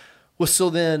 Well,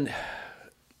 so then,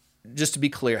 just to be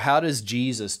clear, how does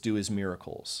Jesus do his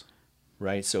miracles?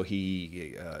 Right, so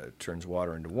he turns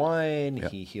water into wine.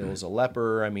 Yep. He heals a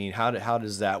leper. I mean, how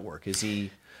does that work? Is he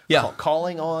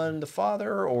calling on the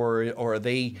Father, or are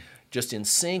they just in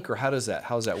sync, or how does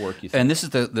that work, you think? And this is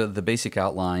the basic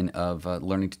outline of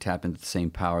learning to tap into the same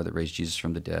power that raised Jesus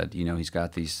from the dead. He's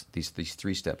got these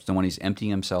three steps. The one, he's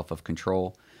emptying himself of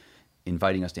control,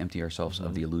 inviting us to empty ourselves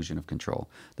of the illusion of control.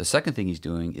 The second thing he's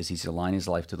doing is he's aligning his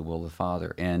life to the will of the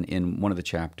Father. And in one of the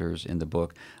chapters in the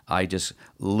book, I just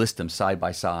list them side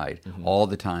by side. All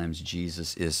the times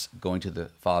Jesus is going to the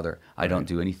Father. I don't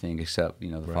do anything except,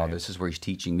 the Father. This is where he's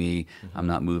teaching me. I'm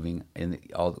not moving, and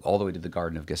all the way to the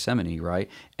Garden of Gethsemane, right?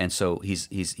 And so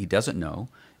he doesn't know.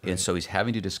 And so he's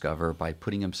having to discover by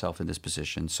putting himself in this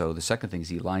position. So the second thing is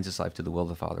he aligns his life to the will of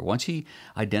the Father. Once he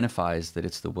identifies that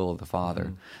it's the will of the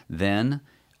Father, then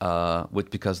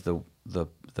because the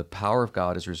power of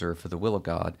God is reserved for the will of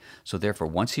God. So therefore,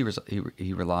 once he's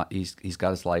got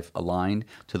his life aligned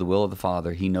to the will of the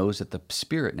Father, he knows that the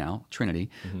Spirit now, Trinity,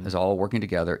 is all working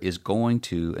together, is going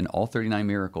to, in all 39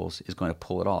 miracles, is going to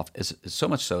pull it off. It's so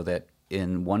much so that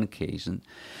in one occasion,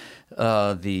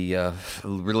 the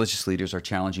religious leaders are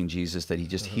challenging Jesus that he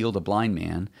just healed a blind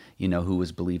man, who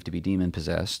was believed to be demon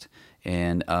possessed,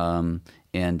 and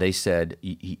they said,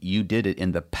 you did it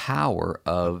in the power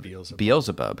of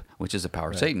Beelzebub, which is the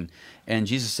power of Satan. And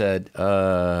Jesus said,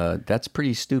 that's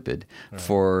pretty stupid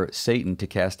for Satan to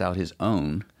cast out his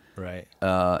own. Right.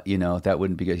 That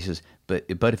wouldn't be good. He says, but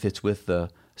if it's with the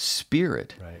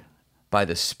Spirit, by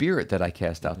the Spirit that I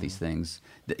cast out these things.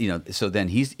 So then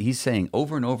he's saying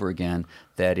over and over again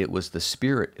that it was the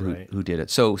Spirit who did it.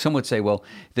 So some would say, well,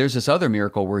 there's this other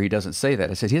miracle where he doesn't say that.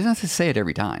 I said, he doesn't have to say it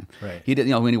every time. Right. He did,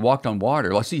 when he walked on water.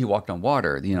 Well, I see he walked on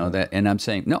water. That, and I'm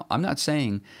saying, no, I'm not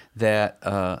saying that.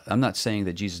 I'm not saying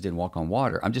that Jesus didn't walk on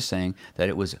water. I'm just saying that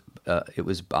it was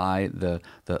by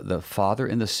the Father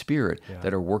and the Spirit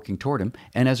that are working toward him.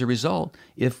 And as a result,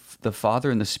 if the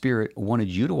Father and the Spirit wanted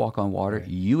you to walk on water,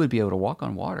 you would be able to walk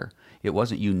on water. It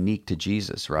wasn't unique to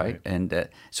Jesus, right? And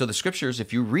so the Scriptures,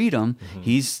 if you read them,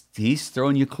 he's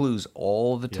throwing you clues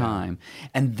all the time.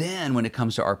 And then when it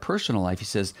comes to our personal life, he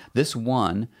says, this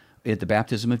one, at the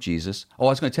baptism of Jesus, I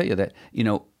was going to tell you that,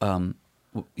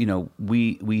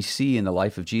 we see in the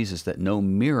life of Jesus that no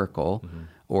miracle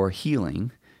or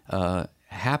healing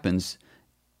happens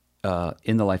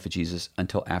in the life of Jesus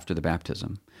until after the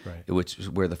baptism, which is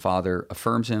where the Father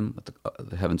affirms him,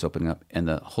 the heavens opening up, and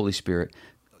the Holy Spirit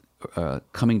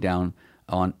coming down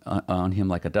on him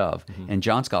like a dove. And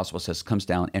John's Gospel says comes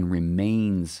down and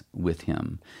remains with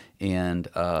him. And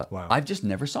I've just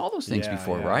never saw those things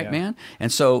before, man?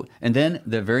 And then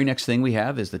the very next thing we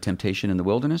have is the temptation in the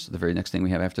wilderness. The very next thing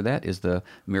we have after that is the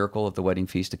miracle of the wedding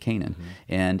feast of Canaan.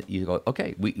 And you go,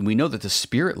 okay, we know that the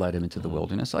Spirit led him into the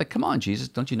wilderness. Like, come on, Jesus,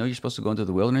 don't you know you're supposed to go into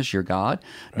the wilderness? You're God.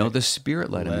 No, the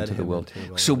Spirit led him into the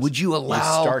wilderness. So would you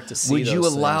allow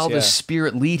the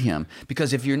Spirit lead him?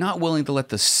 Because if you're not willing to let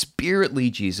the Spirit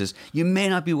lead Jesus, you may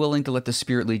not be willing to let the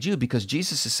Spirit lead you, because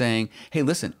Jesus is saying, hey,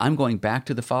 listen, I'm going back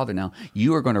to the Father now.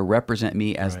 You are going to represent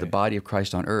me as the body of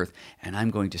Christ on earth, and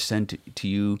I'm going to send to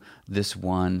you this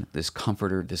one, this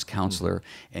comforter, this counselor,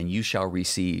 and you shall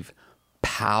receive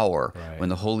power when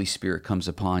the Holy Spirit comes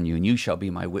upon you, and you shall be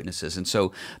my witnesses. And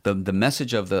so the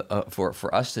message of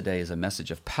for us today is a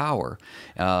message of power,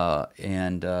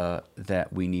 and that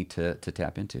we need to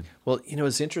tap into. Well,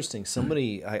 it's interesting.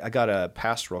 Somebody, I got a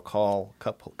pastoral call a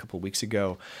couple of weeks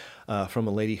ago from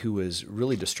a lady who was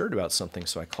really disturbed about something.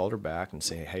 So I called her back and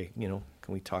said, hey, can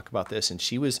we talk about this? And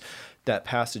she was that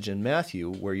passage in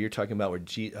Matthew where you're talking about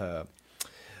where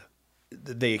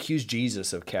they accused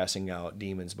Jesus of casting out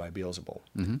demons by Beelzebul.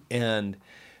 Mm-hmm. And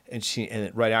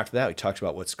right after that, we talked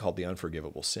about what's called the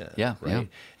unforgivable sin. Yeah, right.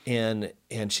 Yeah.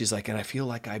 And she's like, and I feel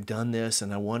like I've done this,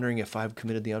 and I'm wondering if I've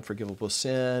committed the unforgivable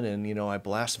sin, and I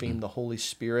blasphemed the Holy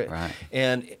Spirit. Right.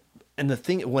 And the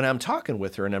thing, when I'm talking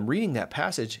with her and I'm reading that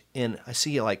passage, and I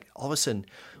see like all of a sudden,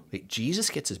 wait, Jesus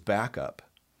gets his back up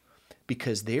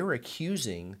because they were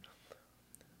accusing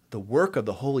the work of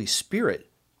the Holy Spirit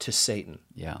to Satan.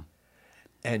 Yeah.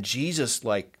 And Jesus,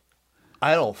 like,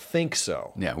 I don't think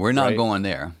so. Yeah, we're not going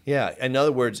there. Yeah, in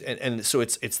other words, and so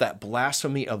it's that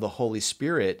blasphemy of the Holy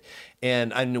Spirit,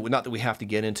 and I know not that we have to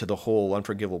get into the whole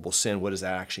unforgivable sin, what does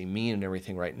that actually mean and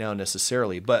everything right now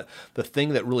necessarily, but the thing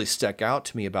that really stuck out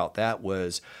to me about that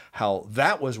was how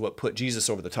that was what put Jesus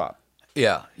over the top.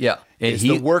 Yeah, yeah. It's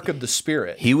the work of the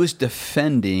Spirit. He was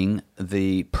defending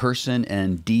the person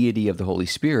and deity of the Holy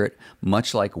Spirit,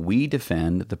 much like we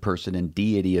defend the person and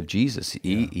deity of Jesus.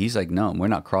 He's like, no, we're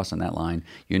not crossing that line.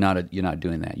 You're not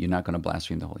doing that. You're not going to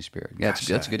blaspheme the Holy Spirit. That's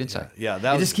a good insight. Yeah,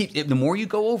 the more you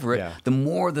go over it, the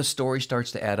more the story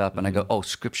starts to add up. And I go, oh,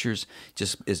 Scriptures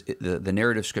the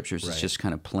narrative Scriptures is just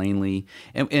kind of plainly,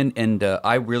 and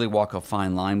I really walk a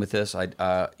fine line with this.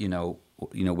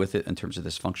 With it in terms of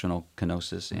this functional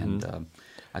kenosis, and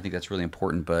I think that's really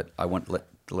important. But I want to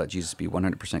let Jesus be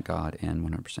 100% God and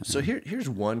 100% man. So here's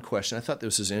one question. I thought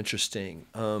this was interesting.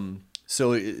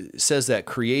 So it says that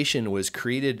creation was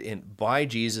created by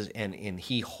Jesus, and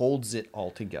he holds it all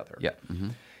together. Yeah. Mm-hmm.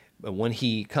 But when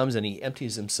he comes and he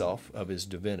empties himself of his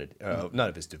divinity, not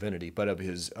of his divinity, but of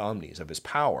his omnis, of his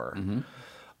power. Mm-hmm.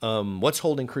 What's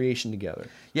holding creation together?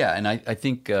 Yeah, and I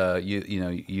think maybe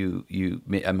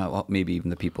even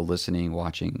the people listening,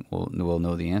 watching will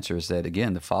know the answer is that,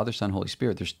 again, the Father, Son, Holy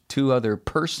Spirit. There's two other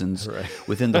persons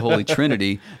within the Holy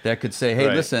Trinity that could say,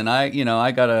 "Hey, listen, I'm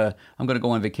going to go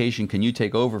on vacation. Can you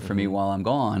take over for me while I'm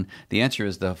gone?" The answer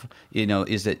is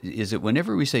is that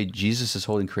whenever we say Jesus is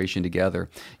holding creation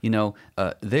together,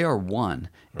 they are one,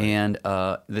 and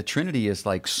the Trinity is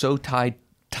like so tied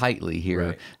tightly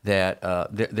here that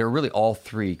they're really all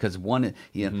three, because one,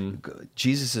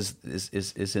 Jesus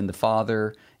is in the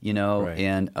Father,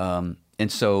 and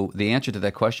so the answer to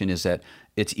that question is that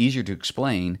it's easier to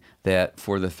explain that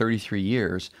for the 33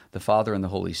 years, the Father and the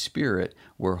Holy Spirit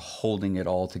were holding it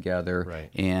all together,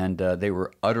 and they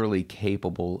were utterly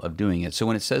capable of doing it. So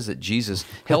when it says that Jesus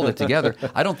held it together,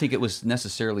 I don't think it was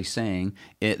necessarily saying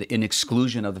in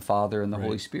exclusion of the Father and the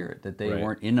Holy Spirit, that they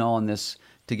weren't in on this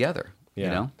together.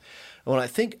 Yeah. Well, I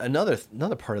think another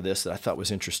part of this that I thought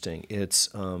was interesting, it's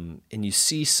and you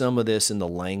see some of this in the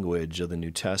language of the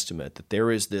New Testament, that there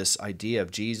is this idea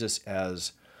of Jesus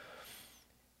as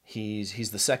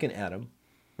he's the second Adam,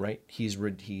 right?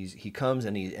 He comes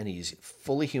and he's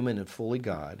fully human and fully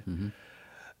God. Mm-hmm.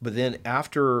 But then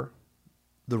after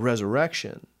the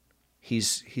resurrection,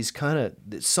 he's kind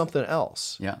of something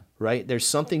else. Yeah. Right? There's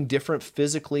something different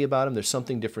physically about him, there's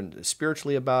something different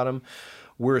spiritually about him.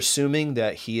 We're assuming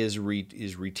that he is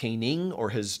retaining or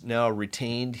has now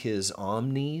retained his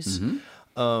omnis,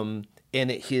 and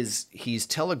he's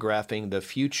telegraphing the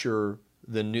future,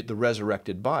 the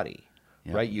resurrected body,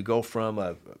 right? You go from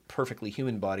a perfectly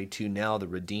human body to now the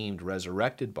redeemed,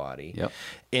 resurrected body,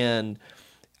 and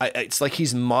it's like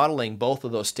he's modeling both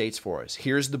of those states for us.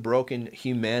 Here's the broken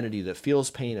humanity that feels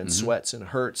pain and sweats and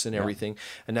hurts and everything,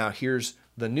 and now here's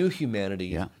the new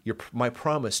humanity, my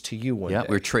promise to you one day.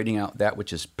 We're trading out that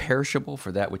which is perishable for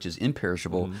that which is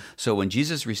imperishable. Mm-hmm. So when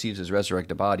Jesus receives his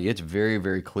resurrected body, it's very,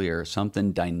 very clear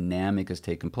something dynamic has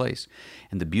taken place.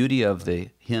 And the beauty of the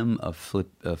hymn of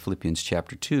Philippians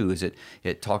chapter 2 is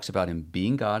it talks about him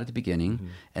being God at the beginning,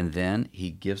 and then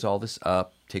he gives all this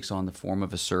up, takes on the form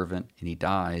of a servant, and he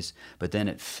dies. But then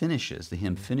the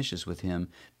hymn finishes with him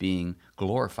being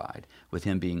glorified, with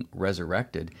him being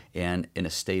resurrected and in a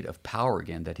state of power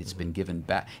again, that it's been given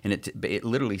back. And it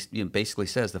literally basically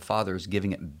says the Father is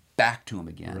giving it back to him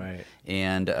again. Right.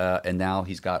 And now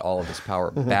he's got all of his power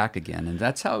back again. And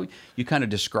that's how you kind of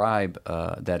describe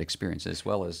that experience, as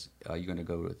well as you're going to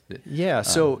go with it. Yeah,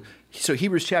 so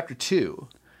Hebrews chapter 2,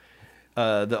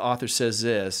 the author says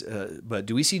this, but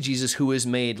do we see Jesus who is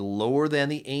made lower than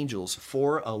the angels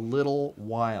for a little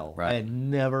while? Right. I had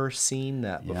never seen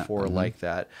that before like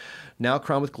that. Now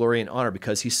crowned with glory and honor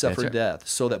because he suffered death,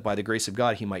 so that by the grace of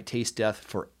God he might taste death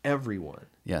for everyone.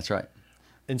 Yeah, that's right.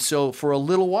 And so for a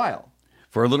little while.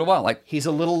 For a little while, like he's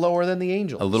a little lower than the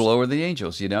angels. A little lower than the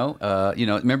angels,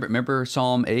 remember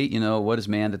Psalm 8, what is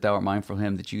man that thou art mindful of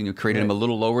him, that you created him a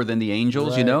little lower than the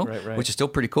angels, right. Which is still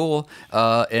pretty cool.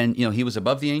 And he was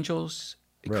above the angels,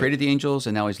 he created the angels,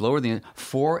 and now he's lower than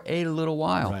for a little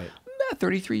while. Right.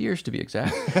 33 years to be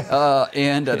exact,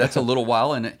 and that's a little while.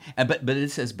 But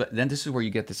it says, but then this is where you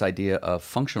get this idea of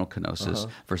functional kenosis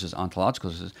versus ontological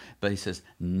kenosis. But he says,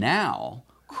 now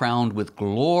crowned with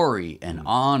glory and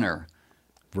honor.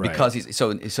 Right.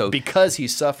 Because he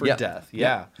suffered death.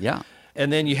 Yeah.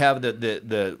 And then you have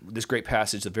this great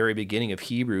passage, the very beginning of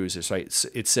Hebrews.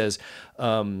 It says,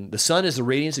 the Son is the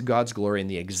radiance of God's glory and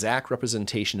the exact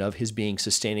representation of his being,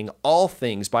 sustaining all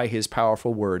things by his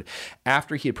powerful word.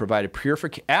 After he had provided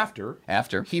purification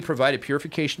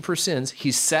for sins,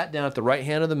 he sat down at the right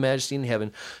hand of the Majesty in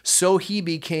heaven. So he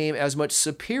became as much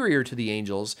superior to the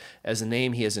angels as the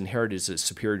name he has inherited is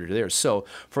superior to theirs. So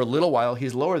for a little while,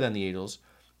 he's lower than the angels.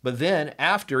 But then,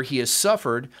 after he has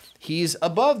suffered, he's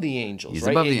above the angels, he's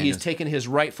right? Above the he's angels. taken his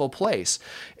rightful place.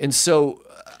 And so,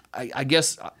 I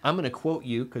guess I'm going to quote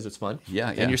you because it's fun. Yeah.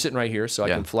 And you're sitting right here, so I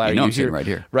can flatter I'm you sitting right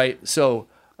here. Right. So,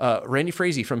 Randy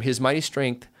Frazee, from His Mighty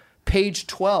Strength, page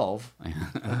 12,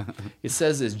 it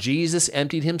says this: Jesus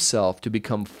emptied himself to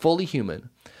become fully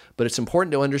human, but it's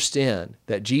important to understand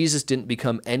that Jesus didn't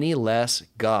become any less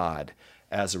God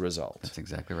as a result. That's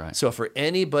exactly right. So for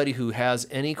anybody who has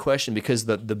any question, because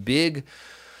the big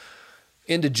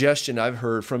indigestion I've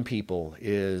heard from people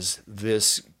is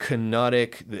this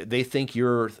kenotic, they think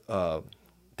you're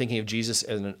thinking of Jesus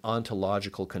as an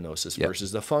ontological kenosis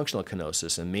versus the functional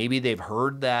kenosis. And maybe they've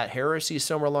heard that heresy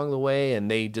somewhere along the way, and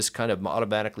they just kind of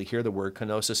automatically hear the word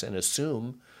kenosis and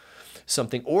assume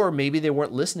something, or maybe they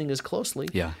weren't listening as closely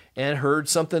and heard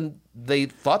something they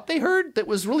thought they heard that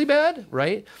was really bad,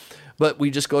 right? But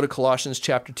we just go to Colossians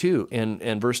chapter 2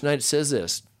 and verse 9. It says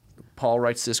this. Paul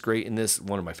writes this great in this,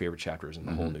 one of my favorite chapters in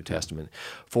the whole New Testament.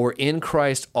 For in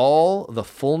Christ all the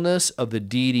fullness of the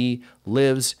deity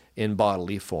lives in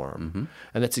bodily form.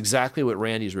 And that's exactly what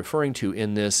Randy is referring to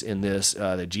in this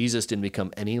that Jesus didn't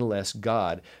become any less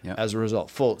God as a result.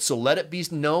 Full. So let it be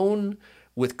known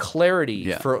with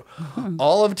clarity for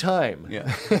all of time.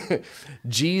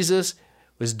 Jesus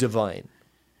was divine.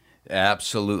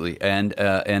 Absolutely, and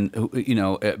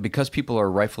because people are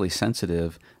rightfully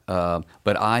sensitive, but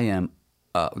I am.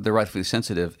 They're rightfully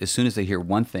sensitive. As soon as they hear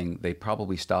one thing, they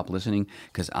probably stop listening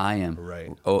because I am.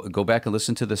 Right. Go back and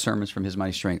listen to the sermons from His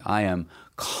Mighty Strength. I am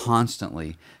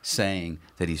constantly saying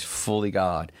that He's fully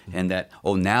God and that,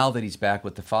 now that He's back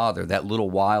with the Father, that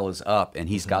little while is up and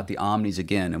He's got the omnis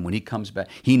again. And when He comes back,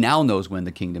 He now knows when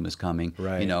the kingdom is coming.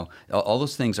 Right. All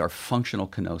those things are functional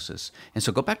kenosis. And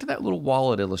so go back to that little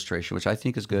wallet illustration, which I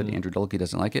think is good. Andrew Dulke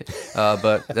doesn't like it.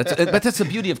 But that's the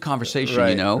beauty of conversation,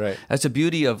 Right. That's the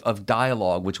beauty of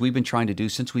dialogue, which we've been trying to do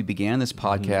since we began this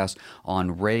podcast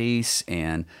on race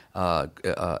and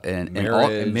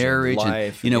marriage,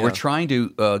 life, and we're trying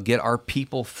to get our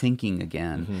people thinking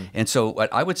again. And so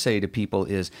what I would say to people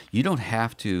is, you don't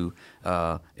have to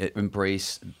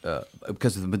embrace,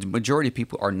 because the majority of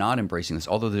people are not embracing this,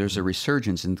 although there's a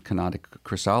resurgence in canonic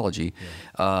Christology.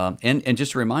 And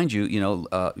just to remind you,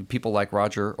 people like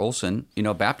Roger Olson,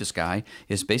 Baptist guy,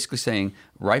 is basically saying,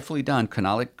 rightfully done,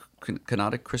 canonic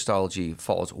Christology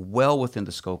falls well within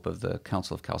the scope of the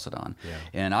Council of Chalcedon,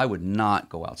 and I would not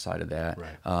go outside of that.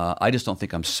 Right. I just don't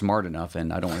think I'm smart enough,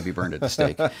 and I don't want to be burned at the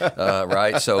stake.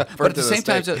 Right? So, but at the same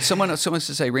time, someone wants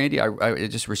to say, Randy, I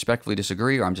just respectfully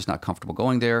disagree, or I'm just not comfortable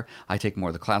going there. I take more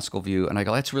of the classical view, and I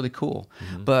go, that's really cool.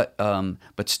 But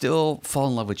still fall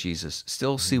in love with Jesus.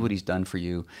 Still see what He's done for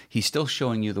you. He's still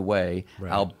showing you the way.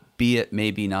 Right. Albeit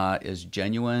maybe not as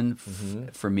genuine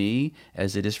for me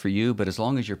as it is for you, but as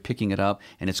long as you're picking it up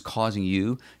and it's causing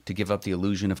you to give up the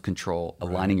illusion of control,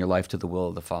 aligning your life to the will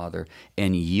of the Father,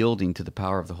 and yielding to the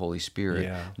power of the Holy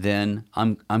Spirit, then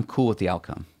I'm cool with the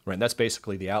outcome. Right, and that's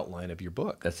basically the outline of your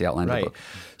book. That's the outline of the book.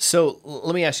 So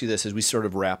let me ask you this as we sort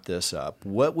of wrap this up.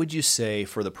 What would you say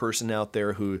for the person out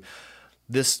there who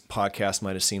this podcast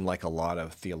might have seemed like a lot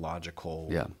of theological,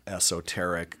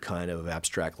 esoteric kind of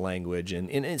abstract language,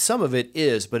 and some of it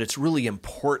is, but it's really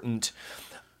important.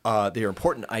 There are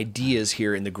important ideas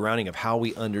here in the grounding of how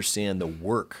we understand the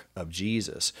work of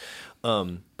Jesus.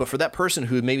 But for that person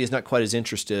who maybe is not quite as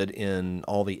interested in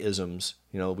all the isms,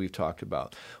 we've talked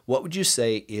about, what would you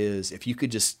say is, if you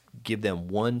could just give them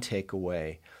one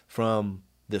takeaway from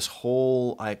this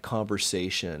whole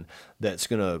conversation that's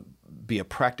going to be a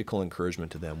practical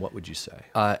encouragement to them, what would you say?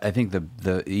 I think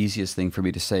the easiest thing for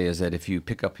me to say is that if you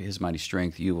pick up His Mighty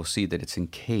Strength, you will see that it's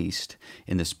encased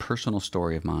in this personal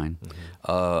story of mine,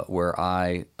 where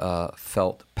I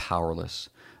felt powerless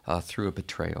through a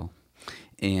betrayal.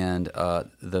 And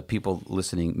the people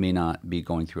listening may not be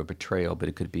going through a betrayal, but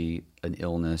it could be an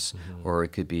illness, or it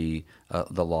could be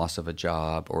the loss of a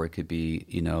job, or it could be,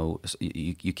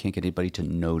 you can't get anybody to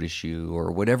notice you,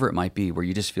 or whatever it might be, where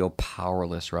you just feel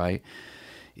powerless, right?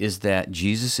 Is that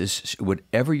Jesus is,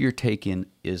 whatever your take in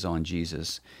is on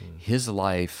Jesus, His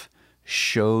life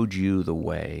showed you the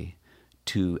way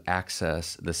to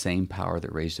access the same power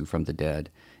that raised Him from the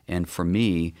dead. And for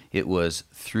me, it was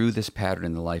through this pattern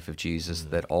in the life of Jesus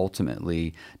that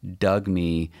ultimately dug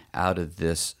me out of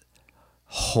this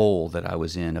hole that I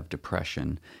was in of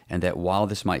depression. And that while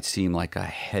this might seem like a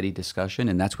heady discussion,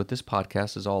 and that's what this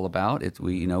podcast is all about,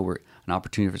 we're an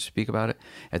opportunity to speak about it.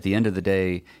 At the end of the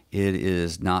day, it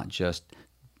is not just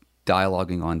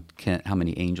dialoguing on how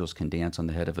many angels can dance on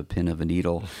the head of a pin of a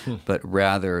needle, but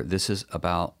rather this is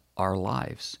about our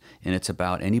lives, and it's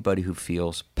about anybody who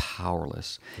feels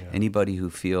powerless, anybody who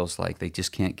feels like they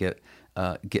just can't get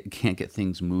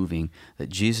things moving. That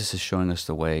Jesus is showing us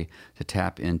the way to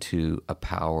tap into a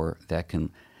power that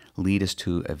can lead us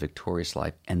to a victorious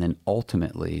life, and then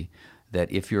ultimately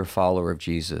that if you're a follower of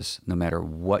Jesus, no matter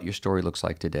what your story looks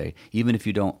like today, even if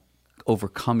you don't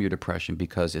overcome your depression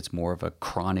because it's more of a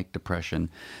chronic depression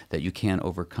that you can't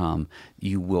overcome,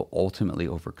 you will ultimately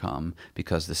overcome,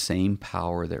 because the same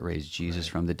power that raised Jesus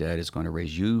from the dead is going to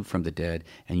raise you from the dead,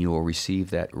 and you will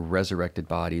receive that resurrected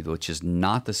body, which is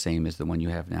not the same as the one you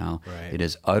have now. It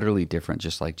is utterly different,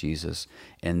 just like Jesus,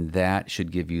 and that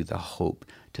should give you the hope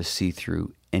to see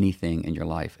through anything in your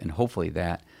life, and hopefully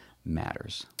that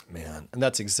matters. Man, and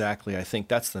that's exactly, I think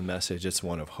that's the message. It's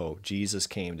one of hope. Jesus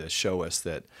came to show us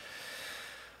that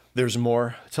there's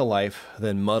more to life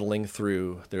than muddling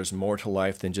through. There's more to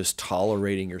life than just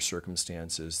tolerating your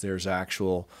circumstances. There's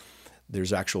actual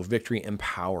victory and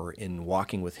power in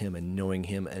walking with Him and knowing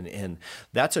Him. And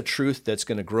that's a truth that's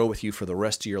going to grow with you for the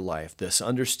rest of your life, this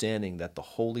understanding that the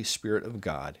Holy Spirit of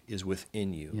God is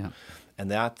within you. And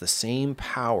that the same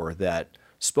power that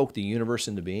spoke the universe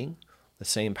into being, the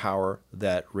same power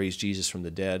that raised Jesus from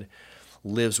the dead,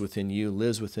 lives within you,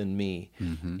 lives within me.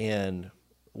 And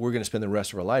we're going to spend the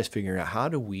rest of our lives figuring out how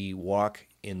do we walk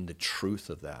in the truth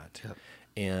of that.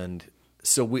 And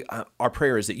so our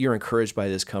prayer is that you're encouraged by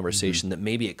this conversation, that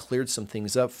maybe it cleared some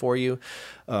things up for you.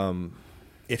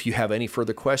 If you have any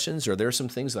further questions, or there's some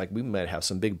things like we might have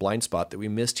some big blind spot that we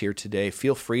missed here today,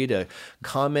 feel free to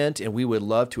comment, and we would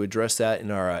love to address that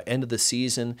in our end of the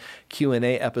season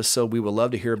Q&A episode. We would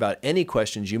love to hear about any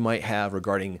questions you might have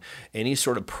regarding any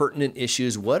sort of pertinent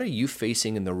issues. What are you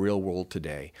facing in the real world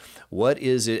today? What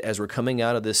is it as we're coming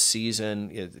out of this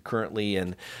season currently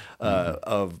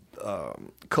of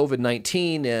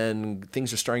COVID-19, and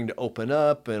things are starting to open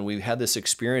up, and we've had this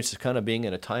experience of kind of being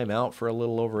in a timeout for a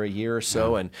little over a year or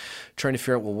so, and trying to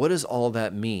figure out, well, what does all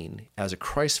that mean as a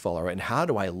Christ follower, and how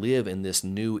do I live in this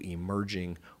new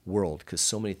emerging world? Because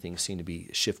so many things seem to be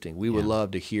shifting. We would love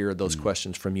to hear those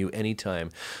questions from you anytime.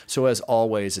 So as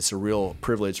always, it's a real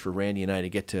privilege for Randy and I to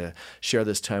get to share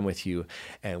this time with you,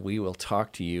 and we will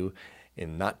talk to you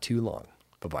in not too long.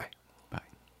 Bye-bye.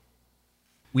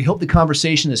 We hope the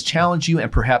conversation has challenged you and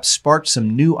perhaps sparked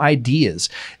some new ideas.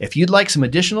 If you'd like some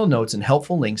additional notes and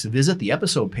helpful links, visit the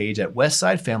episode page at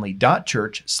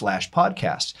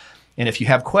westsidefamily.church/podcast. And if you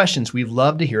have questions, we'd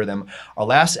love to hear them. Our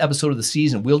last episode of the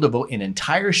season, we'll devote an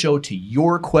entire show to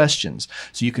your questions.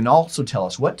 So you can also tell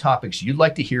us what topics you'd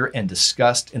like to hear and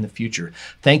discussed in the future.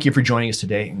 Thank you for joining us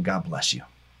today, and God bless you.